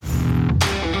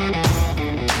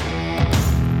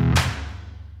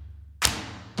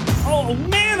Oh,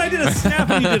 man, I did a snap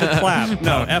and you did a clap.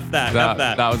 No, F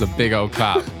that. That was a big old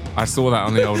clap. I saw that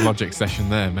on the old Logic session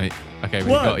there, mate. Okay,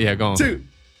 go on. 2,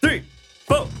 3,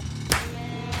 4.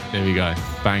 There we go.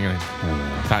 Banging.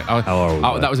 How are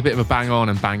we? That was a bit of a bang on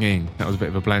and banging. That was a bit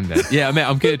of a blend there. Yeah, mate,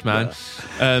 I'm good, man.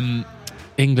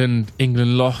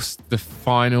 England lost the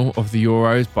final of the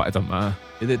Euros, but it doesn't matter.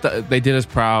 They did us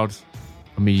proud.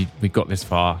 I mean, we got this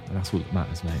far, and that's what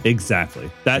matters, mate. Exactly.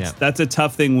 That's a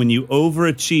tough thing when you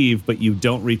overachieve, but you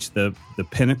don't reach the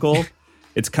pinnacle.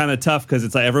 It's kind of tough because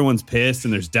it's like everyone's pissed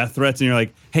and there's death threats, and you're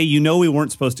like, hey, we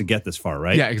weren't supposed to get this far,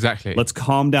 right? Yeah, exactly. Let's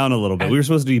calm down a little bit. We were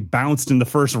supposed to be bounced in the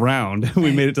first round.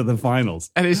 We made it to the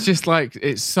finals. And it's just like,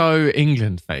 it's so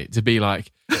England, mate, to be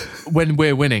like, when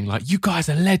we're winning, like, you guys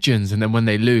are legends. And then when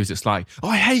they lose, it's like, oh,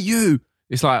 I hate you.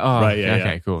 It's like, oh, right,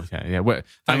 okay, cool. Yeah.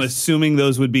 I'm assuming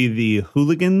those would be the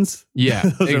hooligans. Yeah,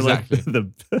 exactly.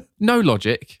 No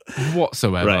logic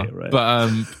whatsoever. Right. But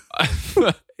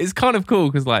it's kind of cool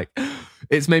because, like,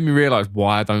 it's made me realize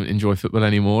why I don't enjoy football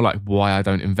anymore, like why I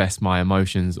don't invest my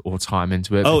emotions or time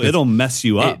into it. Oh, it'll mess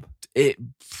you up. It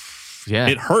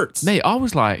hurts. Mate, I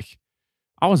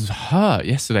was hurt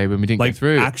yesterday when we didn't get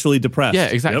through. Actually depressed. Yeah,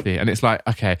 exactly. Yep. And it's like,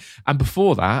 okay. And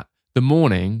before that, the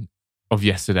morning of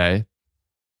yesterday,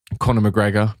 Conor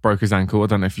McGregor broke his ankle. I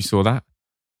don't know if you saw that.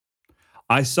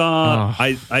 I saw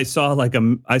I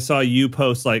saw you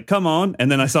post like, come on,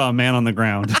 and then I saw a man on the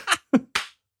ground.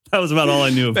 That was about all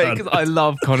I knew about it. Because I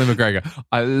love Conor McGregor.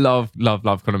 I love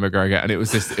Conor McGregor. And it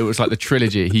was like the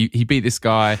trilogy. He beat this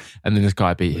guy, and then this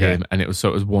guy beat him, and it was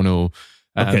 1-1.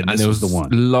 And there was the one.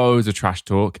 Loads of trash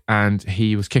talk, and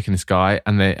he was kicking this guy,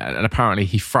 and apparently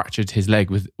he fractured his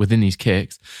leg within these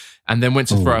kicks, and then went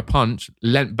to throw a punch,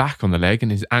 leant back on the leg,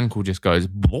 and his ankle just goes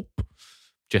whoop,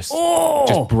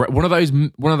 one of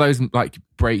those like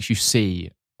breaks you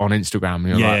see on Instagram, and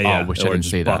you're like, I wish I didn't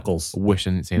see buckles. that. I wish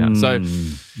I didn't see that.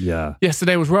 So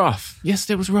yesterday was rough.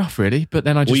 Yesterday was rough, really. But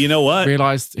then I just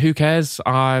realised, who cares?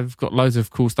 I've got loads of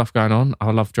cool stuff going on.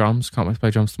 I love drums. Can't wait to play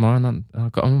drums tomorrow, and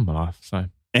I've got them in my life. So,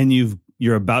 and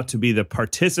you're about to be the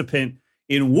participant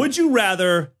in Would You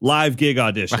Rather live gig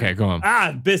audition. Okay, go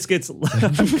on. Biscuits.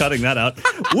 I'm cutting that out.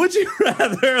 Would You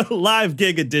Rather live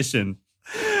gig edition.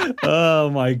 Oh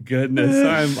my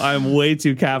goodness, I'm way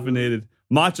too caffeinated.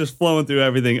 Matcha's flowing through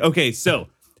everything. Okay, so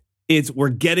we're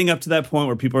getting up to that point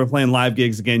where people are playing live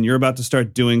gigs again. You're about to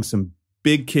start doing some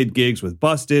big kid gigs with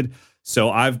Busted. So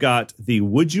I've got the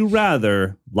Would You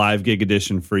Rather live gig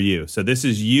edition for you. So this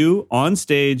is you on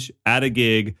stage at a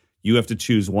gig. You have to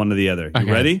choose one or the other.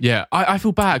 You ready? Yeah. I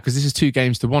feel bad because this is 2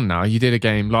 games to 1 now. You did a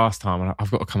game last time, and I've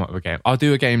got to come up with a game. I'll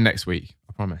do a game next week.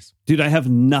 I promise. Dude, I have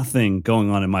nothing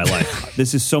going on in my life.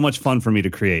 This is so much fun for me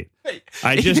to create.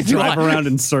 I just drive around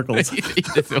in circles.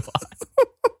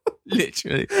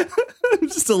 Literally. I'm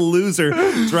just a loser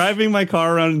driving my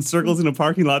car around in circles in a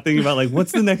parking lot thinking about like,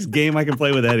 what's the next game I can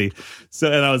play with Eddie?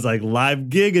 So, and I was like, live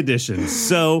gig edition.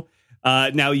 So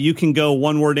now you can go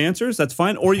 1-word answers. That's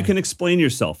fine. Or you can explain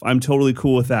yourself. I'm totally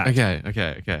cool with that.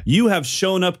 Okay. You have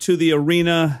shown up to the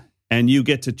arena and you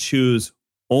get to choose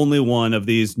only one of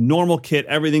these. Normal kit.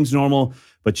 Everything's normal,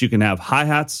 but you can have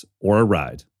hi-hats or a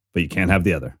ride, but you can't have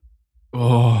the other.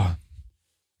 Oh,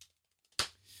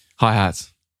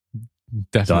 hi-hats.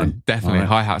 Definitely. Right.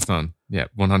 Hi-hats done. Yeah,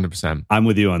 100%. I'm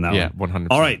with you on that one. Yeah, 100%.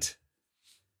 All right.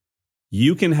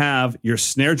 You can have your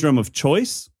snare drum of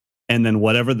choice and then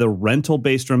whatever the rental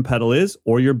bass drum pedal is,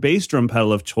 or your bass drum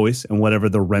pedal of choice and whatever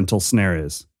the rental snare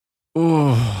is.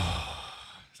 Oh,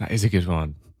 that is a good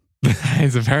one. That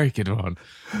is a very good one.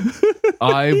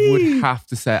 I would have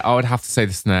to say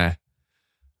the snare.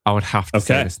 I would have to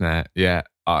say the snare. Yeah.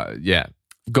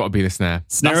 Got to be the snare.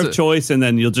 Snare of choice, and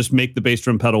then you'll just make the bass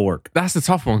drum pedal work. That's the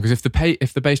tough one, because if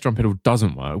the bass drum pedal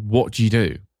doesn't work, what do you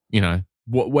do? You know,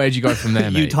 where do you go from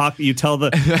there, mate? You tell the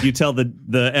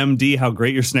MD how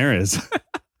great your snare is.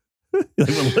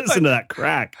 Listen to that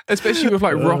crack. Especially with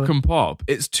like rock and pop.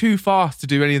 It's too fast to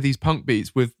do any of these punk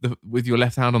beats with your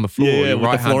left hand on the floor. Yeah, with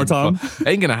right the floor tom.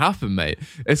 Ain't gonna happen, mate.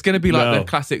 It's gonna be like the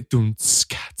classic dum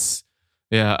scats.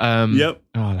 Yeah. Yep.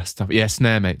 Oh, that's tough. Yeah,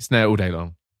 snare, mate. Snare all day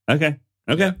long. Okay.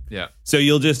 Yeah. So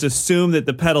you'll just assume that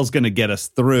the pedal's going to get us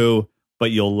through,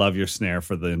 but you'll love your snare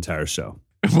for the entire show.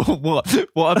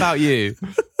 What about you?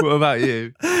 What about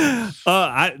you?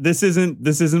 This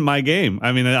isn't my game.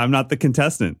 I mean, I'm not the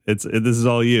contestant. This is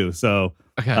all you. So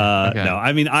okay. No,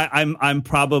 I mean, I'm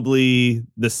probably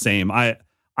the same. I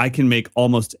can make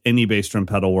almost any bass drum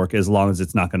pedal work as long as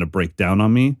it's not going to break down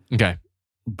on me. Okay.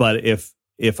 But if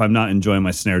I'm not enjoying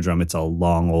my snare drum, it's a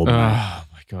long old night. Oh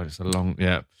my God, it's a long,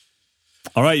 yeah.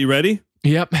 All right, you ready?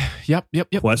 Yep.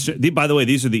 Question. By the way,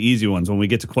 these are the easy ones. When we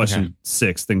get to question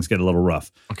 6, things get a little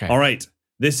rough. Okay. All right.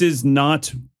 This is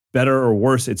not better or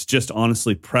worse. It's just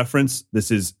honestly preference. This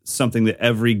is something that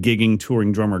every gigging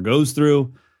touring drummer goes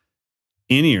through.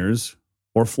 In-ears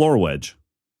or floor wedge?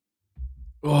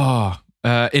 Oh,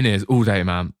 in-ears all day,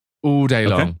 man. All day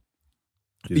long.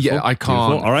 Beautiful. Yeah, I can't.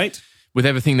 Beautiful. All right. With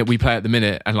everything that we play at the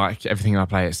minute and like everything I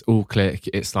play, it's all click.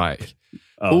 It's like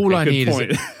all I need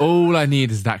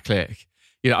is that click.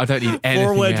 You know, I don't need anything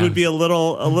Floor wedge else. would be a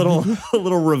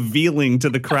little revealing to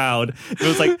the crowd. It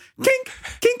was like kink,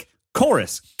 kink,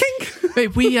 chorus, kink.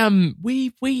 Mate, we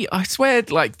I swear,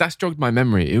 like that's jogged my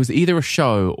memory. It was either a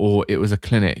show or it was a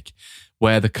clinic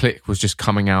where the click was just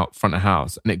coming out front of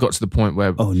house, and it got to the point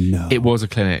where it was a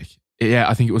clinic. Yeah,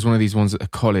 I think it was one of these ones at a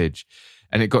college,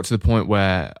 and it got to the point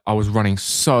where I was running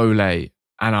so late,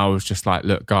 and I was just like,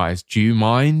 "Look, guys, do you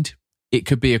mind? It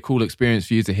could be a cool experience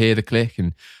for you to hear the click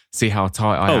and see how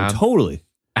tight I am." Oh, totally.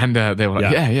 And they were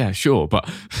like, yeah, sure. But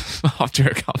after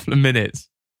a couple of minutes,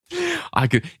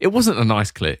 it wasn't a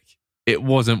nice click. It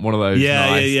wasn't one of those.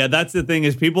 Yeah. That's the thing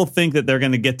is people think that they're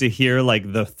going to get to hear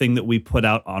like the thing that we put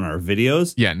out on our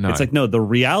videos. Yeah, no. It's like, no, the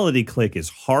reality click is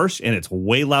harsh and it's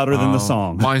way louder than the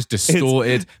song. Mine's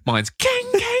distorted. Mine's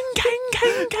kang, kang, kang,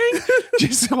 kang, kang.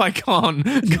 Just so I can't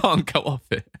go off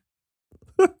it.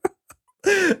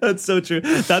 That's so true.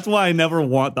 That's why I never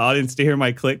want the audience to hear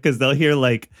my click, because they'll hear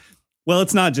like, well,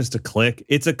 it's not just a click.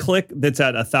 It's a click that's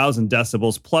at 1,000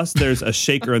 decibels. Plus, there's a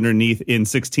shaker underneath in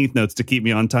 16th notes to keep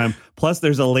me on time. Plus,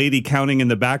 there's a lady counting in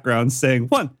the background saying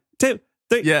 1, 2,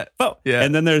 3, 4. Yeah.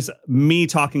 And then there's me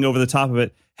talking over the top of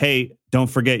it. Hey, don't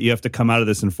forget you have to come out of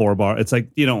this in 4 bar. It's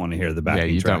like, you don't want to hear the backing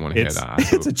Yeah, you track. don't want to hear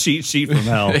that. It's a cheat sheet from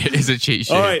hell. It is a cheat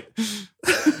sheet. All right.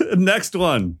 Next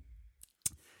one.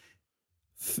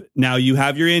 Now you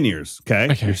have your in-ears,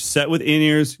 okay? You're set with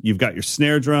in-ears. You've got your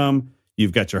snare drum.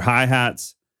 You've got your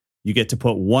hi-hats. You get to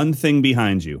put one thing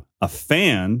behind you, a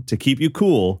fan to keep you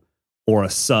cool or a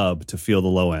sub to feel the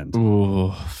low end.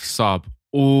 Ooh, sub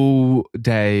all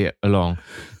day long.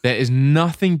 There is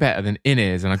nothing better than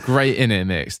in-ears and a great in-ear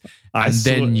mix. And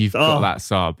then you've got that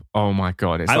sub. Oh my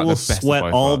God. It's I like will the best sweat of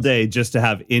both all worlds. day just to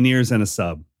have in-ears and a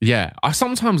sub. Yeah. I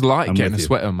sometimes like getting a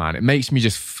sweater, man. It makes me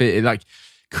just feel it like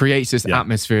creates this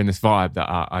atmosphere and this vibe that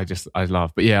I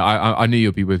love. But yeah, I knew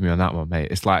you'd be with me on that one, mate.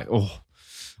 It's like,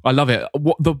 I love it.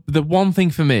 What the one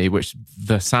thing for me, which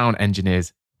the sound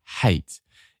engineers hate,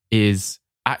 is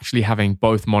actually having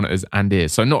both monitors and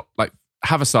ears. So not like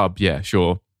have a sub, yeah,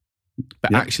 sure,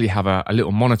 but actually have a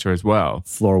little monitor as well.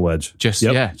 Floor wedge. Just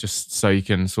so you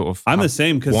can sort of. I'm the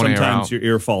same because sometimes your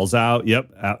ear falls out.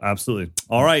 Yep, absolutely.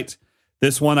 All right,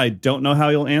 this one I don't know how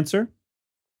you'll answer.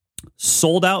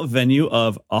 Sold out venue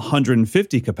of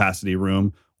 150 capacity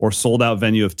room or sold out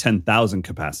venue of 10,000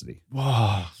 capacity.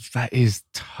 Whoa, that is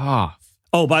tough.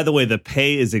 Oh, by the way, the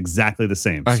pay is exactly the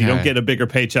same. So you don't get a bigger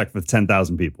paycheck for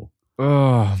 10,000 people.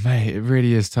 Oh, mate, it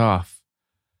really is tough.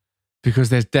 Because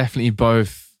there's definitely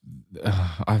both.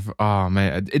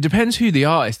 Mate, it depends who the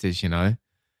artist is, you know?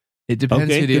 It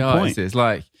depends who the artist is.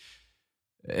 Like,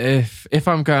 if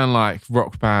I'm going like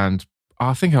rock band,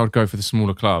 I think I would go for the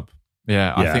smaller club.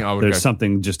 Yeah, I think I would. There's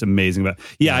something just amazing about.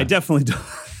 Yeah, I definitely don't.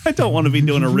 I don't want to be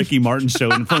doing a Ricky Martin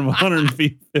show in front of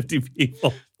 150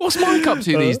 people. What's Mike up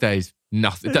to these days?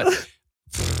 Nothing.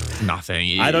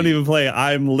 Nothing. I don't even play.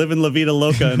 I'm living La Vida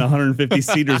Loca in 150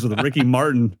 seaters with Ricky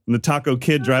Martin and the Taco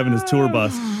Kid driving his tour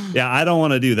bus. Yeah, I don't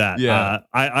want to do that. Yeah.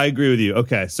 I agree with you.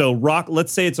 Okay, so rock.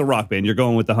 Let's say it's a rock band. You're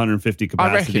going with the 150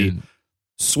 capacity. I reckon.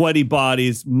 Sweaty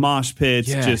bodies, mosh pits,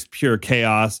 just pure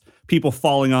chaos. People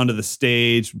falling onto the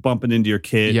stage, bumping into your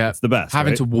kid. Yeah. It's the best.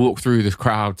 Having to walk through the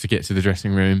crowd to get to the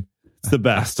dressing room. It's the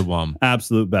best. That's the one.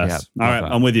 Absolute best. All right,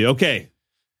 I'm with you. Okay.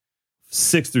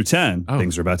 6 through 10,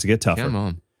 things are about to get tougher. Come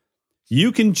on.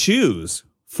 You can choose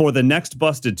for the next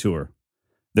Busted tour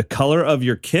the color of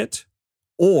your kit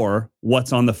or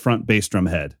what's on the front bass drum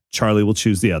head. Charlie will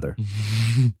choose the other.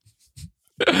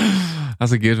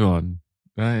 That's a good one.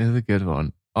 That is a good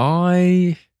one.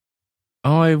 I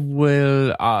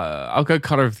will. I'll go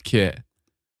color of the kit.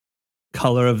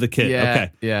 Color of the kit. Yeah,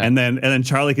 okay. Yeah. And then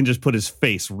Charlie can just put his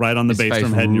face right on the bass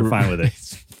drum head, and you're fine with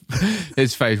it.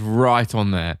 His face right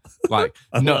on there, like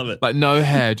love it. Like no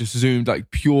hair, just zoomed, like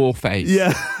pure face.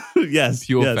 Yeah. yes.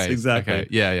 Pure face. Exactly. Okay.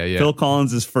 Yeah. Phil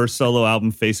Collins' first solo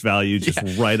album, Face Value, just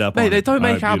right up. Mate, on they it. don't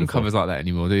make album beautiful. covers like that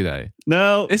anymore, do they?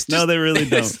 No, they really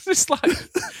don't. It's just like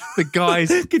the guy's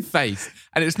face,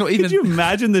 and it's not even. Could you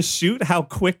imagine the shoot? How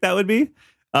quick that would be?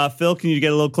 Phil, can you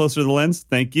get a little closer to the lens?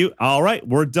 Thank you. All right,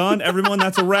 we're done, everyone.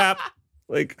 That's a wrap.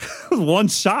 Like one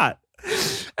shot.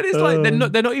 And it's like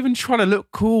they're not even trying to look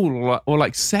cool or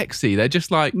like sexy. They're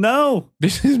just like, No.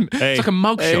 this is it's like a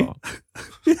mugshot.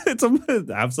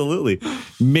 Absolutely.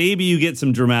 Maybe you get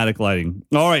some dramatic lighting.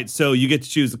 All right, so you get to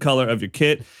choose the color of your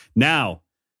kit. Now,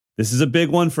 this is a big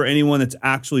one for anyone that's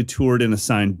actually toured in a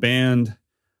signed band.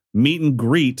 Meet and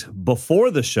greet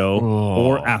before the show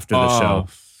or after the show.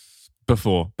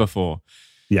 Before.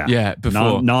 Yeah,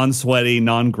 before. Non-sweaty,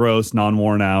 non-gross,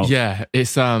 non-worn out. Yeah,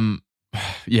 it's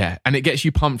yeah, and it gets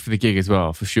you pumped for the gig as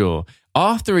well, for sure.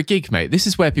 After a gig, mate, this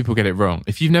is where people get it wrong.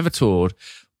 If you've never toured,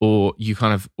 or you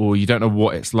don't know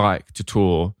what it's like to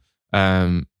tour,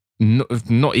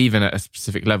 not even at a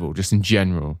specific level, just in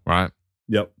general, right?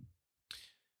 Yep.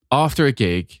 After a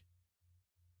gig,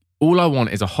 all I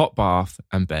want is a hot bath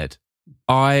and bed.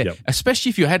 Especially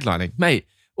if you're headlining, mate.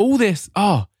 All this,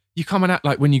 you're coming out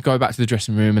like when you go back to the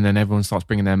dressing room and then everyone starts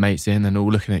bringing their mates in and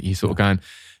all looking at you, sort of going,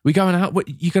 "We going out? What,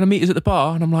 you going to meet us at the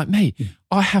bar?" And I'm like, mate,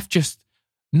 I have just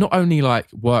not only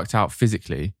like worked out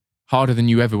physically harder than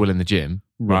you ever will in the gym,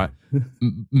 right?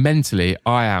 Mentally,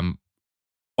 I am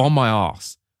on my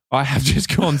arse. I have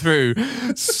just gone through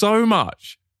so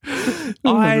much.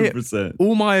 100%.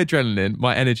 All my adrenaline,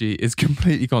 my energy is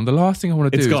completely gone. The last thing I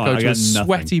want to do is go to a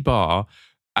sweaty bar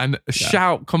and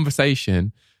shout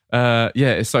conversation.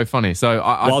 It's so funny. So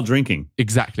while drinking.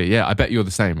 Exactly. Yeah. I bet you're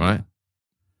the same, right?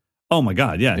 Oh my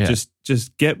God. Yeah.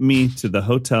 Just get me to the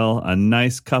hotel, a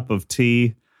nice cup of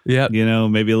tea. Yeah. You know,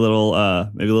 maybe a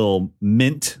little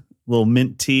mint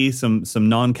tea, some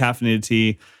non-caffeinated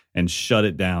tea, and shut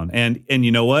it down. And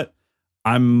you know what?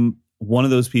 I'm one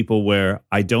of those people where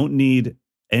I don't need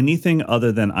anything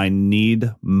other than I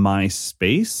need my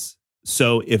space.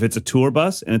 So if it's a tour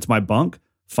bus and it's my bunk,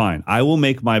 fine. I will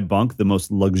make my bunk the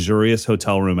most luxurious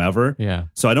hotel room ever. Yeah.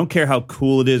 So I don't care how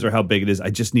cool it is or how big it is.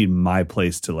 I just need my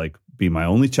place to like be my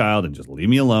only child and just leave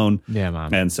me alone. Yeah,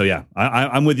 man. And so, yeah,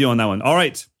 I'm with you on that one. All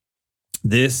right.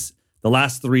 The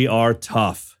last three are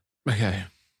tough. Okay.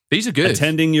 These are good.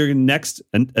 Attending your next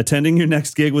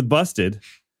gig with Busted,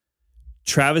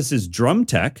 Travis is drum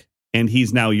tech and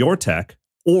he's now your tech,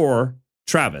 or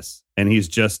Travis and he's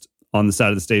just on the side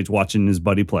of the stage watching his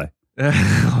buddy play. Flip.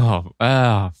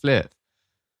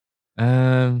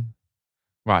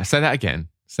 Right, say that again.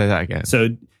 So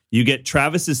you get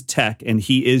Travis's tech and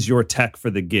he is your tech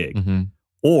for the gig,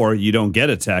 or you don't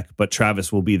get a tech, but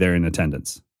Travis will be there in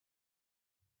attendance.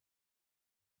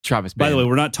 Travis. By the way,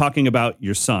 we're not talking about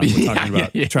your son. We're talking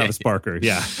about Travis Barker.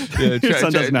 Yeah. Your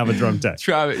son doesn't have a drum tech.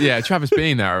 Travis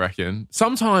being there, I reckon.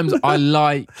 Sometimes I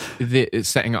like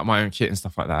setting up my own kit and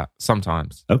stuff like that.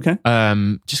 Sometimes. Okay.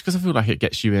 Just because I feel like it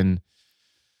gets you in.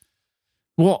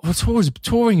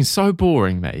 Touring is so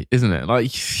boring, mate, isn't it?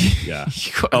 Like, yeah.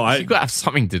 you got to have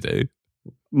something to do.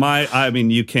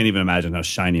 You can't even imagine how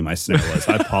shiny my snare was.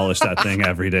 I polished that thing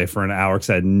every day for an hour because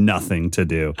I had nothing to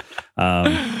do.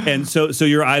 And so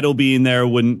your idol being there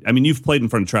you've played in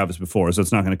front of Travis before, so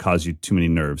it's not going to cause you too many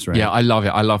nerves, right? Yeah, I love it.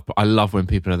 I love when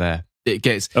people are there. It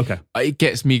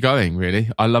gets me going, really.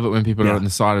 I love it when people are on the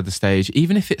side of the stage,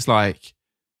 even if it's like,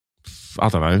 I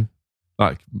don't know,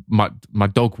 like my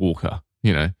dog walker,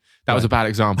 you know. That was a bad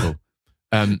example.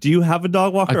 Do you have a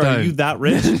dog walker? Are you that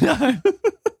rich? No.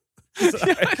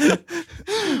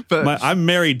 But I'm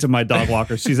married to my dog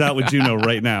walker. She's out with Juno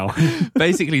right now.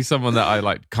 Basically, someone that I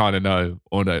like kind of know,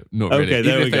 or no, not really. Okay,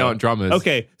 there even we if they go. aren't drummers.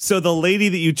 Okay, so the lady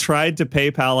that you tried to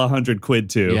PayPal £100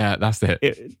 to, yeah, that's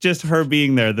it. Just her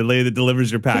being there, the lady that delivers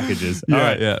your packages. All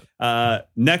right, yeah.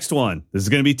 Next one. This is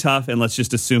going to be tough, and let's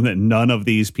just assume that none of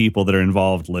these people that are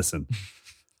involved listen.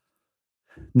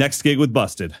 Next gig with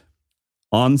Busted,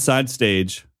 on side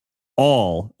stage,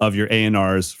 all of your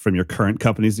A&Rs from your current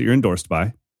companies that you're endorsed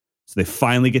by. So they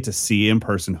finally get to see in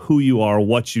person who you are,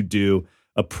 what you do,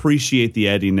 appreciate the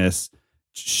Eddiness,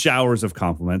 showers of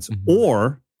compliments,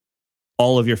 or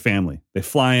all of your family. They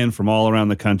fly in from all around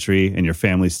the country and your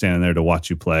family's standing there to watch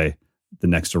you play the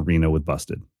next arena with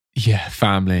Busted. Yeah,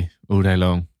 family all day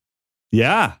long.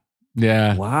 Yeah.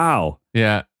 Yeah. Wow.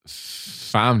 Yeah.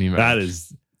 Family, man. That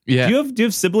is... Yeah. Do you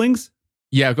have siblings?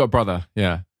 Yeah, I've got a brother.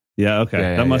 Yeah. Yeah,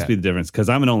 okay. That must be the difference, because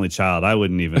I'm an only child. I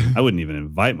wouldn't even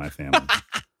invite my family.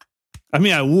 I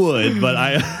mean, I would, but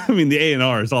I mean, the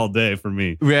A&R is all day for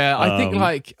me. Yeah, I think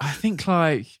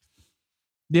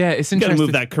yeah, it's interesting. Got to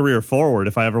move that career forward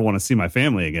if I ever want to see my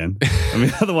family again. I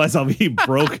mean, otherwise I'll be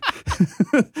broke,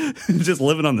 just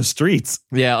living on the streets.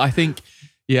 Yeah, I think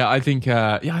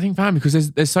family,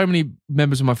 because there's so many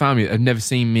members of my family that have never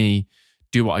seen me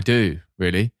do what I do,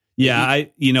 really. Yeah,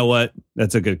 you know what?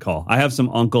 That's a good call. I have some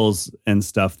uncles and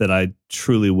stuff that I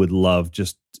truly would love.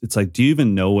 Just, it's like, do you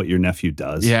even know what your nephew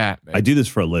does? Yeah. I do this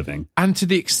for a living. And to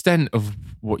the extent of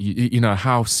what you know,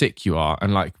 how sick you are,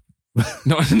 and like,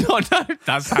 no,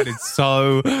 that sounded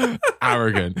so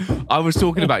arrogant. I was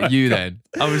talking about you then.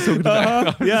 I was talking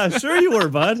about. Yeah, sure you were,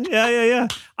 bud. Yeah.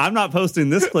 I'm not posting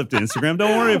this clip to Instagram.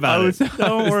 Don't worry about it.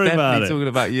 Don't worry about it. Talking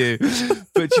about you,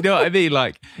 but you know what I mean.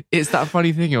 Like, it's that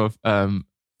funny thing of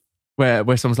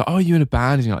where someone's like, "Oh, you in a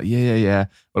band?" And you're like, "Yeah,"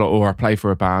 or I play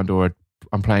for a band, or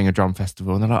I'm playing a drum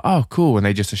festival, and they're like, "Oh, cool," and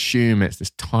they just assume it's this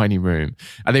tiny room,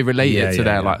 and they relate it to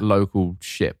their like local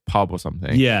shit pub or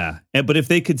something. Yeah, but if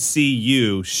they could see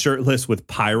you shirtless with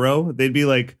pyro, they'd be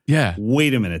like, "Yeah,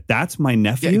 wait a minute, that's my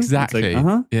nephew." Yeah, exactly.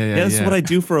 Like, Yeah, that's what I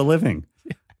do for a living.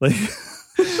 Like,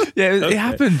 it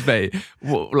happens, mate.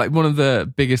 Like one of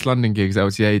the biggest London gigs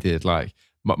LTA did, like.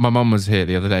 My mum was here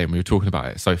the other day and we were talking about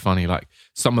it. It's so funny. Like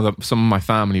some of my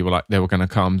family were like, they were going to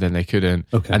come, then they couldn't.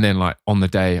 Okay. And then like on the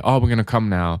day, oh, we're going to come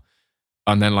now.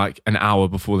 And then like an hour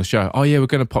before the show, oh yeah, we're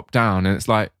going to pop down. And it's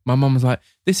like, my mum was like,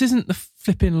 this isn't the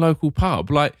flipping local pub.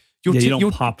 Like your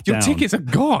tickets are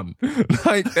gone.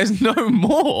 Like there's no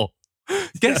more.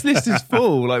 Guest list is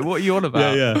full. Like, what are you on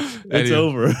about? Yeah. It's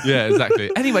over. Yeah, exactly.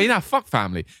 Anyway, fuck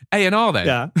family. A&R then.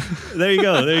 Yeah. There you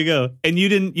go. And you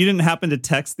didn't happen to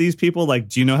text these people like,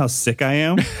 do you know how sick I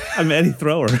am? I'm Eddie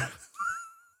Thrower.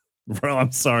 Bro,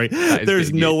 I'm sorry.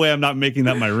 There's no way I'm not making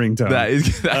that my ringtone. That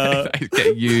is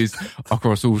getting used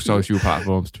across all social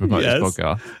platforms to promote this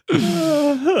podcast.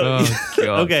 Oh,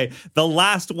 God. Okay, the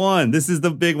last one. This is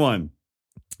the big one.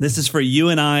 This is for you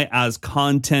and I as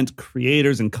content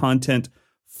creators and content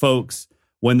folks.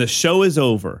 When the show is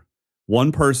over,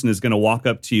 one person is going to walk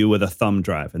up to you with a thumb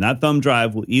drive. And that thumb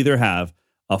drive will either have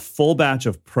a full batch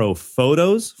of pro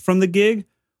photos from the gig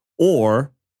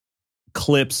or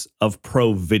clips of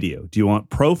pro video. Do you want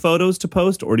pro photos to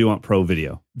post or do you want pro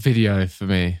video? Video for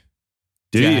me.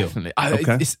 Definitely.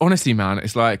 Okay. It's honestly, man,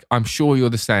 it's like, I'm sure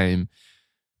you're the same.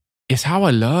 It's how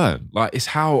I learn. Like, it's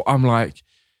how I'm like,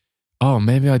 oh,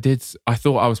 maybe I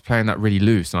thought I was playing that really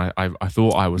loose. And I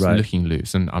thought I was looking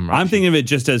loose. And I'm thinking of it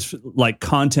just as like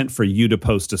content for you to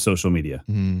post to social media.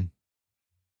 Mm.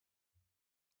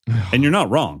 And you're not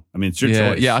wrong. I mean, it's your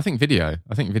choice. Yeah, I think video.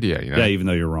 You know? Yeah, even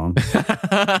though you're wrong.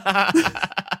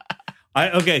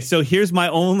 Okay, so here's my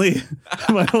only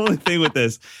thing with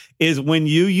this is when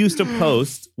you used to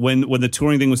post, when the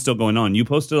touring thing was still going on, you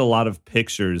posted a lot of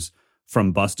pictures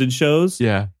from busted shows.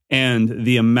 Yeah. And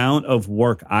the amount of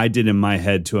work I did in my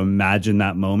head to imagine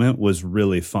that moment was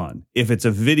really fun. If it's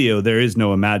a video, there is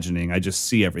no imagining. I just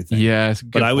see everything. Yeah,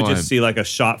 but I would just see like a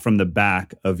shot from the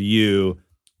back of you,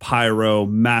 pyro,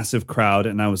 massive crowd.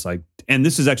 And I was like, and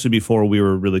this is actually before we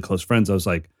were really close friends. I was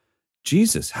like,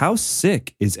 Jesus, how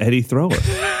sick is Eddie Thrower?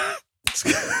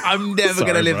 I'm never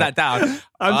going to live that down.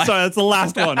 I'm sorry. That's the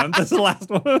last one. That's the last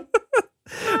one.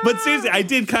 But seriously, I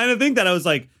did kind of think that. I was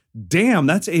like, damn,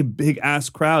 that's a big ass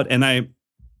crowd. And I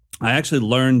actually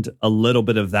learned a little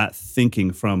bit of that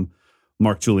thinking from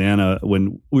Mark Juliana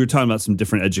when we were talking about some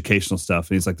different educational stuff.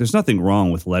 And he's like, there's nothing wrong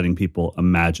with letting people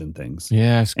imagine things.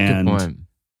 Yeah, that's a good point.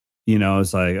 You know, I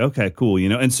was like, okay, cool. You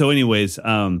know, and so anyways,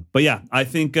 but yeah, I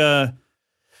think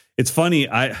it's funny.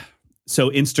 So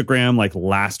Instagram, like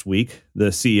last week, the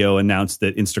CEO announced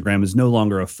that Instagram is no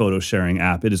longer a photo sharing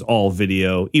app. It is all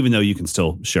video, even though you can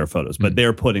still share photos. But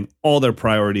they're putting all their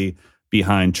priority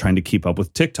behind trying to keep up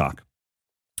with TikTok.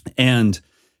 And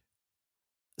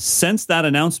since that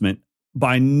announcement,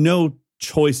 by no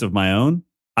choice of my own,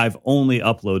 I've only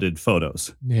uploaded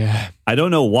photos. Yeah. I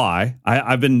don't know why.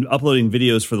 I've been uploading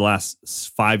videos for the last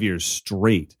 5 years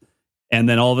straight. And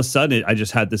then all of a sudden, I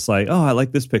just had this like, oh, I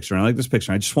like this picture. And I like this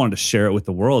picture. And I just wanted to share it with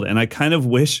the world. And I kind of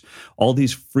wish all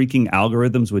these freaking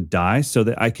algorithms would die so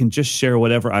that I can just share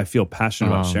whatever I feel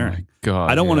passionate about sharing. My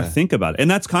God, I don't want to think about it. And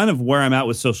that's kind of where I'm at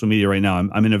with social media right now.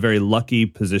 I'm in a very lucky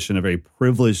position, a very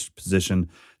privileged position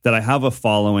that I have a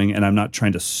following and I'm not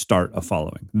trying to start a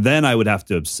following. Then I would have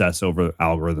to obsess over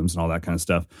algorithms and all that kind of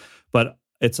stuff. But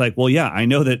it's like, well, yeah, I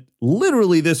know that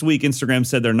literally this week Instagram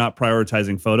said they're not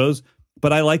prioritizing photos.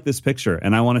 But I like this picture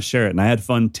and I want to share it. And I had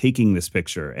fun taking this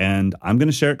picture and I'm going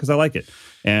to share it because I like it.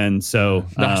 And so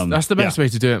that's the best way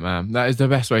to do it, man. That is the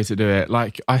best way to do it.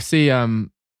 Like I see, I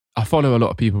follow a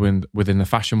lot of people within the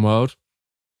fashion world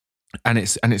and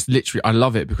it's literally, I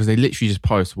love it because they literally just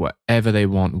post whatever they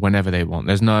want, whenever they want.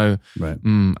 There's no,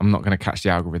 I'm not going to catch the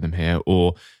algorithm here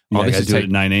or, this is at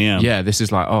 9 a.m. Yeah. This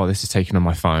is like, this is taken on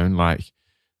my phone. Like,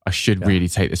 I should really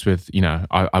take this with, you know,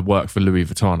 I work for Louis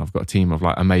Vuitton. I've got a team of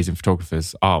like amazing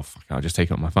photographers. Oh, fuck, I'll just take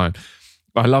it on my phone.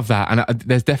 I love that. And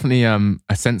there's definitely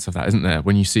a sense of that, isn't there?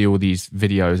 When you see all these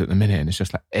videos at the minute and it's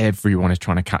just like everyone is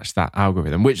trying to catch that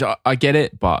algorithm, which I get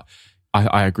it, but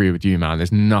I agree with you, man.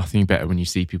 There's nothing better when you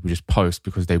see people just post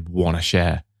because they want to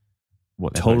share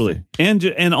what they're totally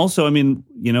posting. And also, I mean,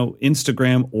 you know,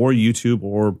 Instagram or YouTube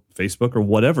or Facebook or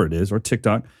whatever it is, or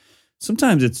TikTok,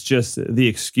 sometimes it's just the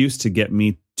excuse to get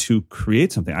me to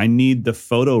create something. I need the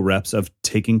photo reps of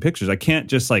taking pictures. I can't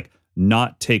just like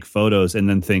not take photos and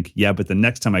then think, yeah, but the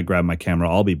next time I grab my camera,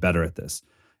 I'll be better at this.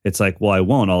 It's like, well, I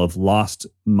won't. I'll have lost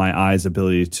my eye's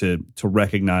ability to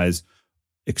recognize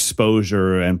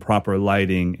exposure and proper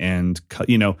lighting. And,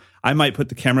 you know, I might put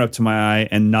the camera up to my eye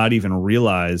and not even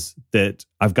realize that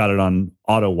I've got it on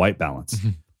auto white balance. Mm-hmm.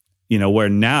 You know, where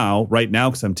right now,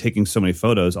 because I'm taking so many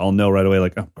photos, I'll know right away,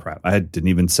 like, oh, crap, I didn't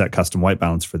even set custom white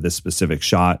balance for this specific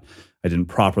shot. I didn't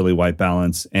properly white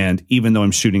balance. And even though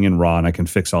I'm shooting in RAW and I can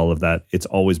fix all of that, it's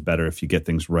always better if you get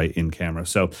things right in camera.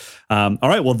 So, all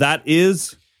right, well, that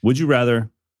is Would You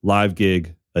Rather Live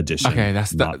Gig Edition. Okay,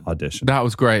 that's not audition. That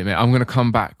was great, mate. I'm going to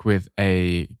come back with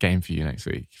a game for you next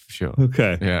week, for sure.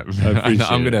 Okay. Yeah.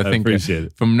 I'm going to think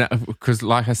it. From now, because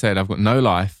like I said, I've got no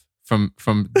life.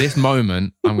 From this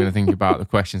moment, I'm going to think about the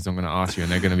questions I'm going to ask you,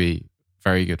 and they're going to be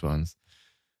very good ones.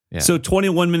 Yeah. So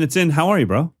 21 minutes in, how are you,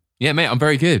 bro? Yeah, mate, I'm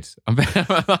very good. I'm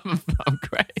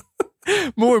great.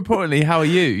 More importantly, how are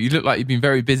you? You look like you've been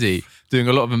very busy doing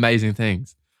a lot of amazing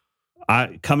things.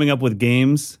 Coming up with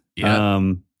games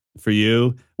for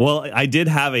you. Well, I did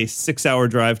have a 6-hour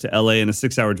drive to LA and a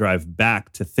 6-hour drive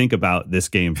back to think about this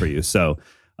game for you. So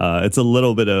it's a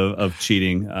little bit of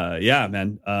cheating. Yeah,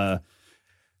 man.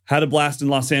 Had a blast in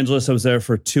Los Angeles. I was there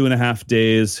for 2.5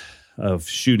 days of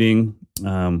shooting.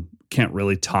 Can't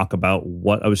really talk about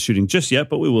what I was shooting just yet,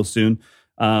 but we will soon.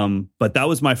 But that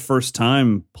was my first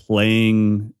time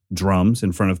playing drums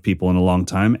in front of people in a long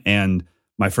time, and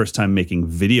my first time making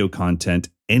video content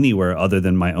anywhere other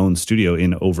than my own studio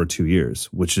in over 2 years,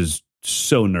 which is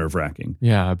so nerve-wracking.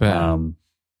 Yeah, I bet.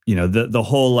 You know, the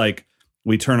whole, like,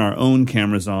 we turn our own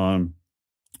cameras on,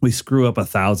 we screw up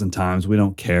 1,000 times, we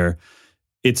don't care.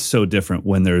 It's so different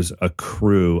when there's a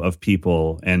crew of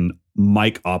people and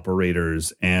mic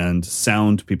operators and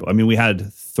sound people. I mean, we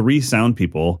had 3 sound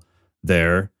people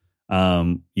there,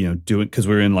 you know, doing, because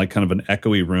we're in like kind of an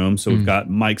echoey room. So we've got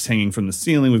mics hanging from the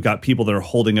ceiling. We've got people that are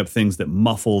holding up things that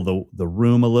muffle the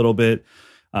room a little bit.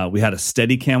 We had a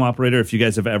Steadicam operator. If you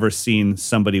guys have ever seen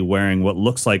somebody wearing what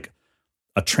looks like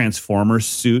a Transformers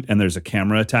suit and there's a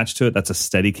camera attached to it, that's a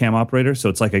Steadicam operator. So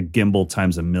it's like a gimbal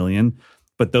times a million.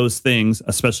 But those things,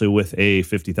 especially with a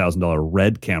 $50,000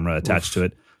 RED camera attached to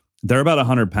it, they're about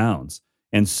 100 pounds.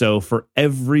 And so for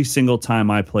every single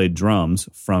time I played drums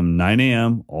from 9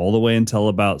 a.m. all the way until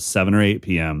about 7 or 8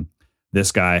 p.m.,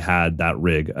 this guy had that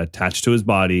rig attached to his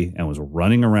body and was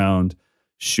running around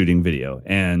shooting video.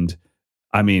 And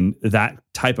I mean, that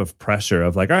type of pressure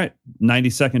of like, all right,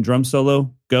 90-second drum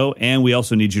solo, go. And we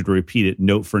also need you to repeat it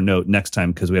note for note next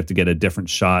time because we have to get a different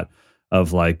shot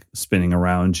of like spinning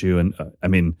around you. And I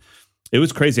mean, it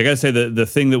was crazy. I got to say the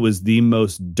thing that was the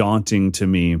most daunting to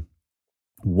me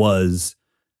was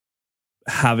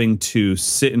having to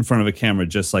sit in front of a camera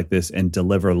just like this and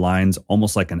deliver lines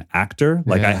almost like an actor.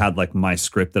 Like I had like my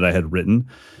script that I had written.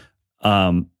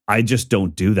 I just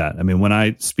don't do that. I mean, when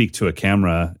I speak to a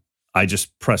camera, I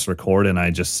just press record and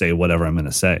I just say whatever I'm going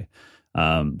to say.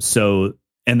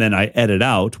 And then I edit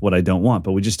out what I don't want,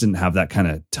 but we just didn't have that kind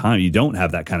of time. You don't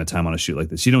have that kind of time on a shoot like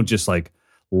this. You don't just like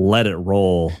let it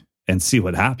roll and see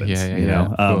what happens. You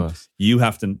know, you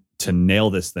have to nail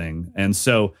this thing. And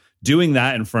so doing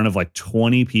that in front of like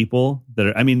 20 people that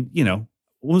are, I mean, you know,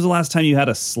 when was the last time you had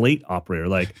a slate operator?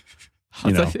 Like,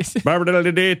 you know,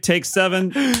 take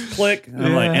 7, click. And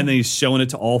I'm like, and then he's showing it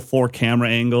to all 4 camera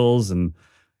angles. And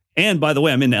by the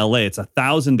way, I'm in LA. It's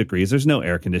 1,000 degrees. There's no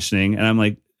air conditioning. And I'm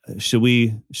like, should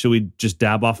we just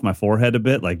dab off my forehead a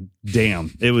bit? Like,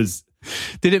 damn, it was.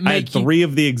 Did it make I had 3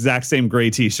 of the exact same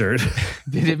gray t-shirt?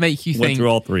 Did it make you think? Went through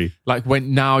all 3. Like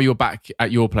when now you're back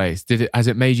at your place. Has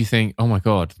it made you think? Oh my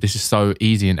god, this is so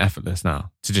easy and effortless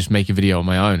now to just make a video on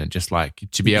my own and just like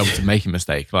to be able to make a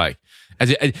mistake. Like,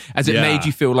 has it made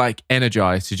you feel like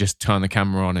energized to just turn the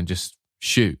camera on and just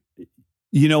shoot?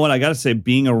 You know what? I got to say,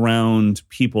 being around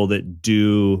people that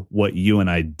do what you and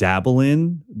I dabble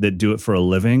in, that do it for a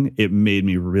living, it made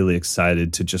me really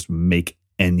excited to just make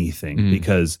anything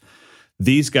because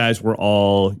these guys were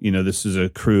all, you know, this is a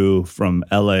crew from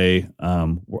LA.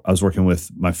 I was working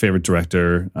with my favorite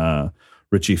director,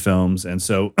 Richie Films. And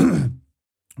so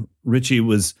Richie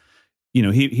was, you know,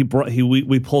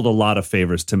 we pulled a lot of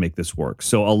favors to make this work.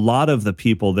 So a lot of the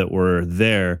people that were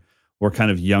there were kind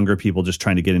of younger people just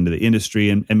trying to get into the industry,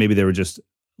 and maybe they were just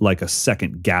like a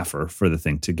second gaffer for the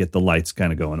thing to get the lights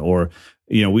kind of going. Or,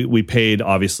 we paid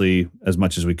obviously as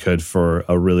much as we could for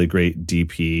a really great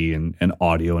DP and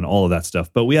audio and all of that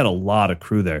stuff. But we had a lot of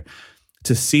crew there.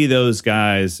 To see those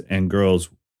guys and girls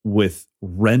with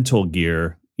rental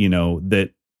gear,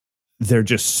 that they're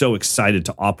just so excited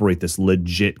to operate this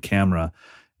legit camera.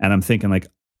 And I'm thinking like,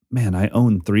 man, I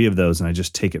own 3 of those and I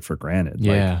just take it for granted.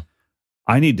 Yeah. Like,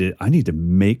 I need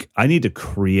to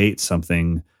create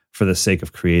something for the sake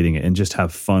of creating it and just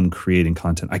have fun creating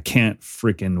content. I can't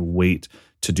freaking wait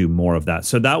to do more of that.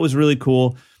 So that was really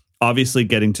cool. Obviously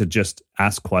getting to just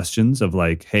ask questions of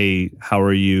like, hey, how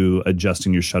are you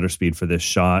adjusting your shutter speed for this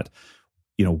shot?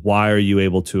 Why are you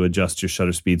able to adjust your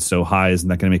shutter speed so high? Isn't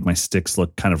that going to make my sticks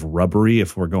look kind of rubbery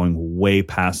if we're going way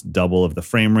past double of the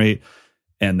frame rate?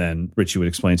 And then Richie would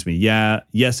explain to me,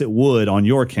 yes, it would on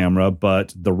your camera,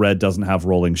 but the Red doesn't have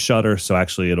rolling shutter. So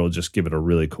actually it'll just give it a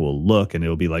really cool look, and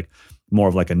it'll be like more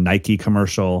of like a Nike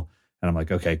commercial. And I'm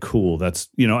like, okay, cool. That's,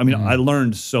 I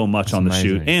learned so much on the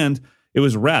shoot, and it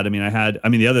was rad.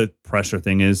 The other pressure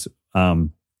thing is, I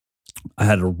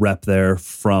had a rep there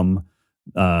from,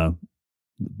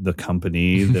 the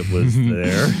company that was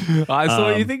there. I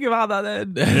saw you think about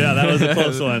that then. Yeah, that was a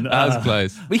close one. That was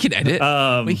close. We can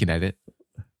edit.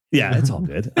 Yeah, it's all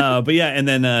good. But yeah, and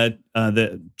then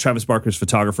the Travis Barker's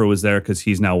photographer was there because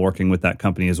he's now working with that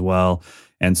company as well.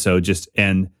 And so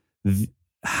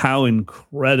how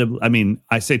incredible.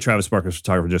 I say Travis Barker's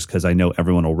photographer just because I know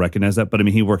everyone will recognize that. But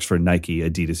he works for Nike,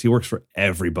 Adidas. He works for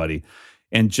everybody.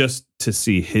 And just to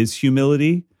see his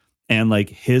humility and like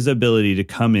his ability to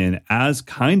come in as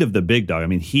kind of the big dog.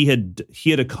 He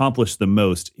had accomplished the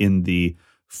most in the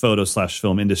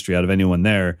photo/film industry out of anyone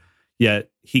there.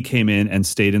 Yet he came in and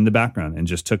stayed in the background and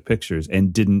just took pictures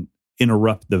and didn't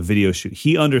interrupt the video shoot.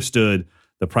 He understood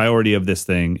the priority of this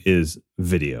thing is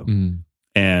video.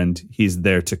 And he's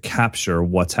there to capture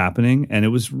what's happening. And it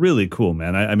was really cool,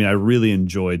 man. I really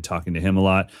enjoyed talking to him a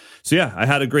lot. So yeah, I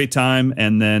had a great time.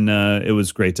 And then it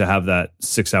was great to have that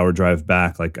 6-hour drive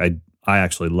back. Like I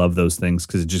actually love those things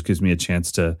because it just gives me a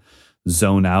chance to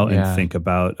zone out and think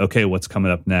about, okay, what's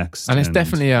coming up next. And it's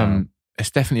definitely a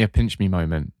pinch me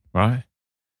moment, right?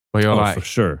 Where you're like, for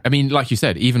sure. Like you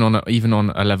said, even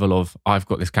on a level of I've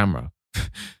got this camera.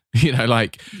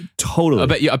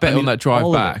 Totally. I bet on that drive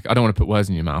back, I don't want to put words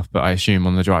in your mouth, but I assume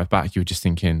on the drive back, you were just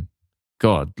thinking,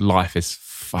 God, life is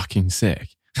fucking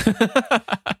sick.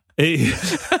 I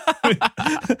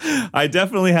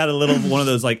definitely had a little one of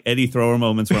those like Eddie Thrower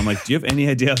moments where I'm like, do you have any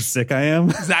idea how sick I am?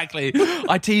 Exactly.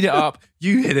 I teed it up.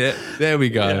 You hit it. There we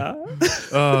go. Yeah.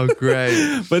 Oh,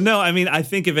 great. But no, I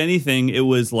think if anything, it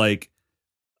was like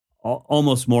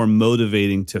almost more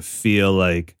motivating to feel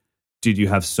like, dude, you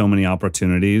have so many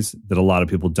opportunities that a lot of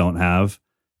people don't have.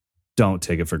 Don't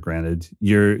take it for granted.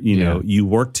 You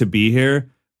work to be here,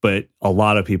 but a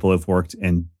lot of people have worked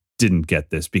and didn't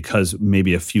get this because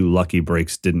maybe a few lucky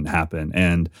breaks didn't happen.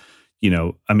 And,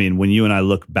 when you and I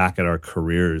look back at our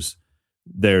careers,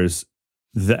 there's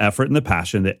the effort and the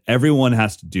passion that everyone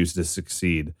has to do to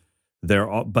succeed. There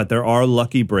are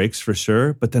lucky breaks for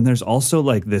sure. But then there's also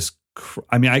like this,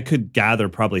 I could gather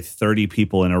probably 30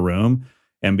 people in a room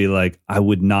and be like, I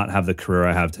would not have the career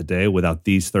I have today without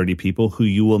these 30 people who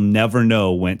you will never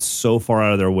know went so far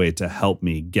out of their way to help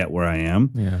me get where I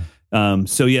am. Yeah.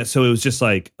 So it was just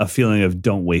like a feeling of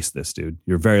don't waste this, dude.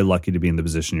 You're very lucky to be in the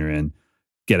position you're in.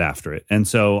 Get after it. And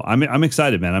so I'm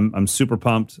excited, man. I'm super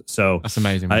pumped. So that's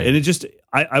amazing. And it just,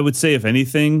 I would say if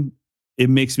anything, it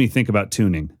makes me think about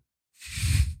tuning.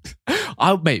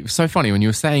 Mate, so funny when you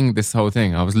were saying this whole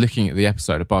thing, I was looking at the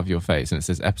episode above your face and it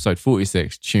says episode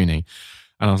 46, tuning.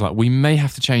 And I was like, we may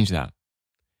have to change that.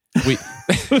 We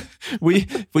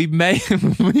may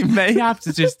have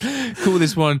to just call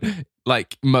this one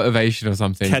like motivation or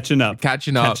something. Catching up.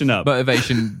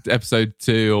 Motivation episode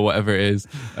 2 or whatever it is.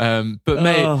 But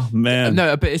mate, oh man,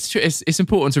 no, but it's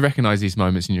important to recognize these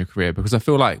moments in your career because I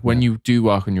feel like when you do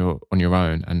work on your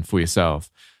own and for yourself,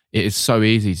 it is so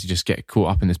easy to just get caught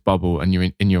up in this bubble and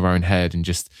you're in your own head and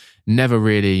just never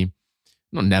really,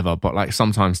 not never, but like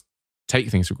sometimes take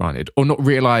things for granted or not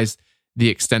realize the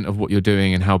extent of what you're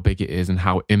doing and how big it is and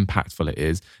how impactful it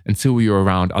is until you're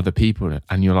around other people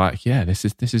and you're like, yeah, this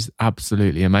is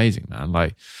absolutely amazing, man.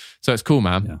 Like, so it's cool,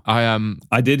 man. Yeah.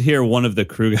 I did hear one of the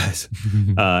crew guys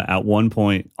at one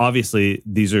point. Obviously,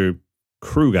 these are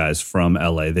crew guys from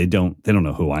LA. They don't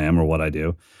know who I am or what I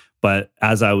do. But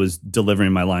as I was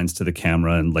delivering my lines to the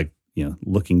camera and like,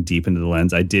 looking deep into the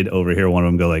lens, I did overhear one of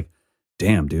them go like,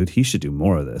 damn, dude, he should do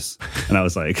more of this. And I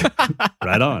was like,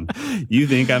 right on. You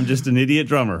think I'm just an idiot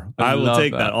drummer? I will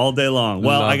take that all day long.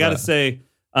 Well, I got to say,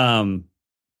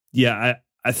 yeah,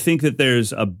 I think that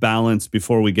there's a balance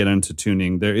before we get into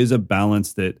tuning. There is a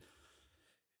balance that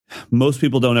most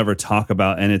people don't ever talk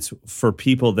about. And it's for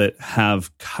people that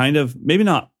have kind of maybe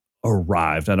not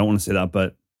arrived. I don't want to say that,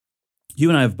 but you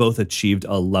and I have both achieved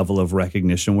a level of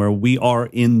recognition where we are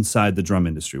inside the drum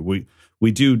industry.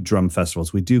 We do drum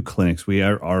festivals, we do clinics, we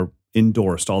are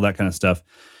endorsed, all that kind of stuff.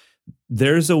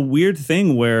 There's a weird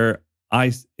thing where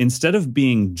instead of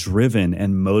being driven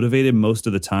and motivated most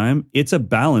of the time, it's a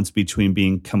balance between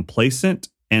being complacent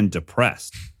and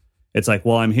depressed. It's like,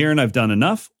 well, I'm here and I've done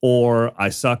enough, or I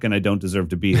suck and I don't deserve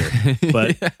to be here.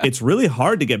 But It's really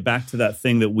hard to get back to that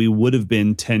thing that we would have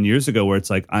been 10 years ago, where it's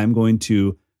like, I'm going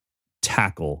to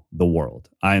tackle the world.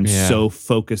 I am so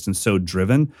focused and so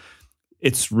driven.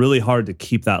 It's really hard to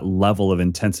keep that level of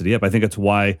intensity up. I think that's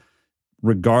why,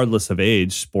 regardless of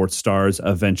age, sports stars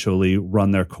eventually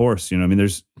run their course. You know, I mean,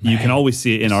 you can always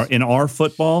see it in our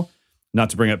football,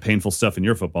 not to bring up painful stuff in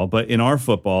your football, but in our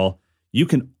football, you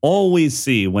can always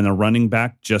see when a running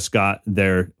back just got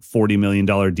their $40 million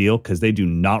deal, because they do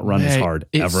not run as hard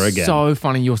ever again. It's so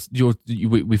funny.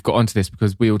 We've got onto this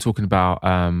because we were talking about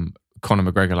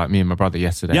Conor McGregor, like me and my brother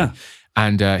yesterday. Yeah.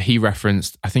 And he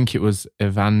referenced, I think it was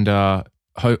Evander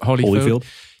Holyfield.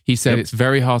 He said it's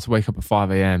very hard to wake up at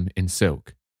 5 a.m. in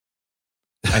silk.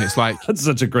 And it's like... That's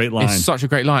such a great line. It's such a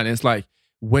great line. It's like,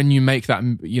 when you make that,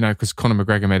 you know, because Conor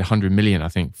McGregor made 100 million, I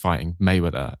think, fighting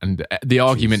Mayweather. And the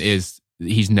argument is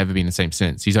he's never been the same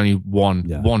since. He's only won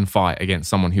one fight against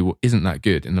someone who isn't that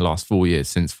good in the last 4 years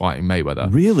since fighting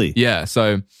Mayweather. Really? Yeah.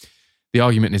 So the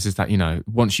argument is that, you know,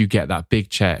 once you get that big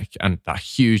check and that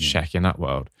huge check in that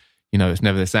world, you know, it's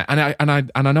never the same. And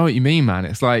I know what you mean, man.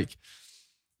 It's like,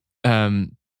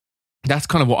 that's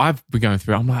kind of what I've been going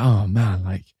through. I'm like, oh man,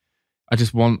 like, I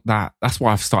just want that. That's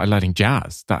why I've started learning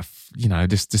jazz. That, you know,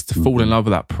 just to fall in love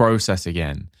with that process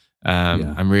again,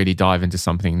 and really dive into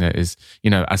something that is, you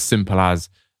know, as simple as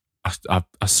a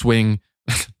swing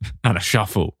and a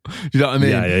shuffle. Do you know what I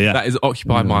mean? Yeah. That has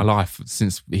occupied my life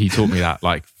since he taught me that,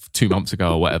 like 2 months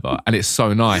ago or whatever. And it's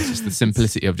so nice. It's the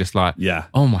simplicity of just like,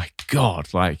 oh my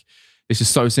God, like, this is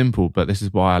so simple, but this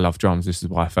is why I love drums. This is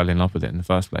why I fell in love with it in the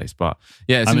first place. But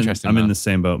yeah, it's interesting. I'm in the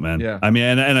same boat, man. Yeah. I mean,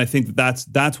 and I think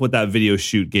that's what that video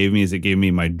shoot gave me. Is it gave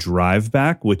me my drive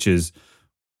back, which is,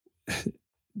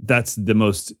 that's the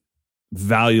most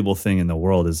valuable thing in the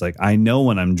world. Is like, I know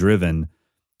when I'm driven,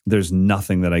 there's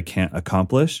nothing that I can't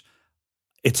accomplish.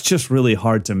 It's just really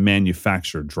hard to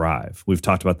manufacture drive. We've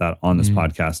talked about that on this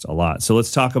podcast a lot. So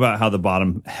let's talk about how the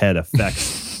bottom head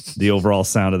affects the overall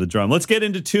sound of the drum. Let's get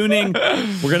into tuning.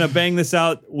 We're going to bang this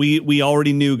out. We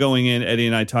already knew going in, Eddie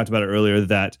and I talked about it earlier,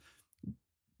 that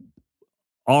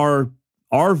our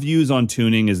views on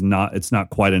tuning it's not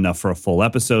quite enough for a full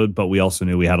episode, but we also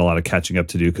knew we had a lot of catching up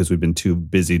to do because we've been too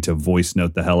busy to voice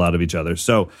note the hell out of each other.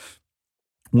 So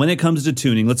when it comes to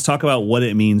tuning, let's talk about what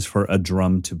it means for a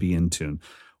drum to be in tune.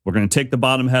 We're going to take the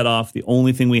bottom head off. The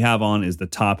only thing we have on is the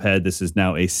top head. This is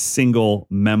now a single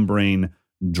membrane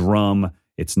drum.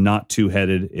 It's not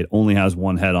two-headed. It only has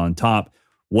one head on top.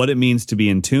 What it means to be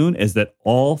in tune is that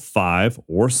all 5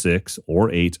 or 6 or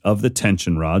 8 of the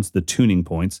tension rods, the tuning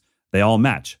points, they all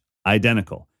match,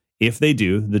 identical. If they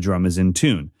do, the drum is in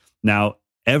tune. Now,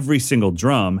 every single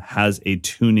drum has a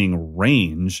tuning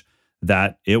range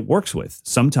that it works with.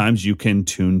 Sometimes you can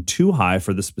tune too high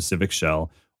for the specific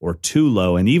shell or too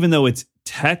low. And even though it's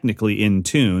technically in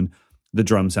tune, the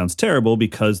drum sounds terrible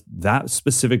because that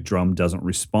specific drum doesn't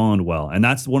respond well. And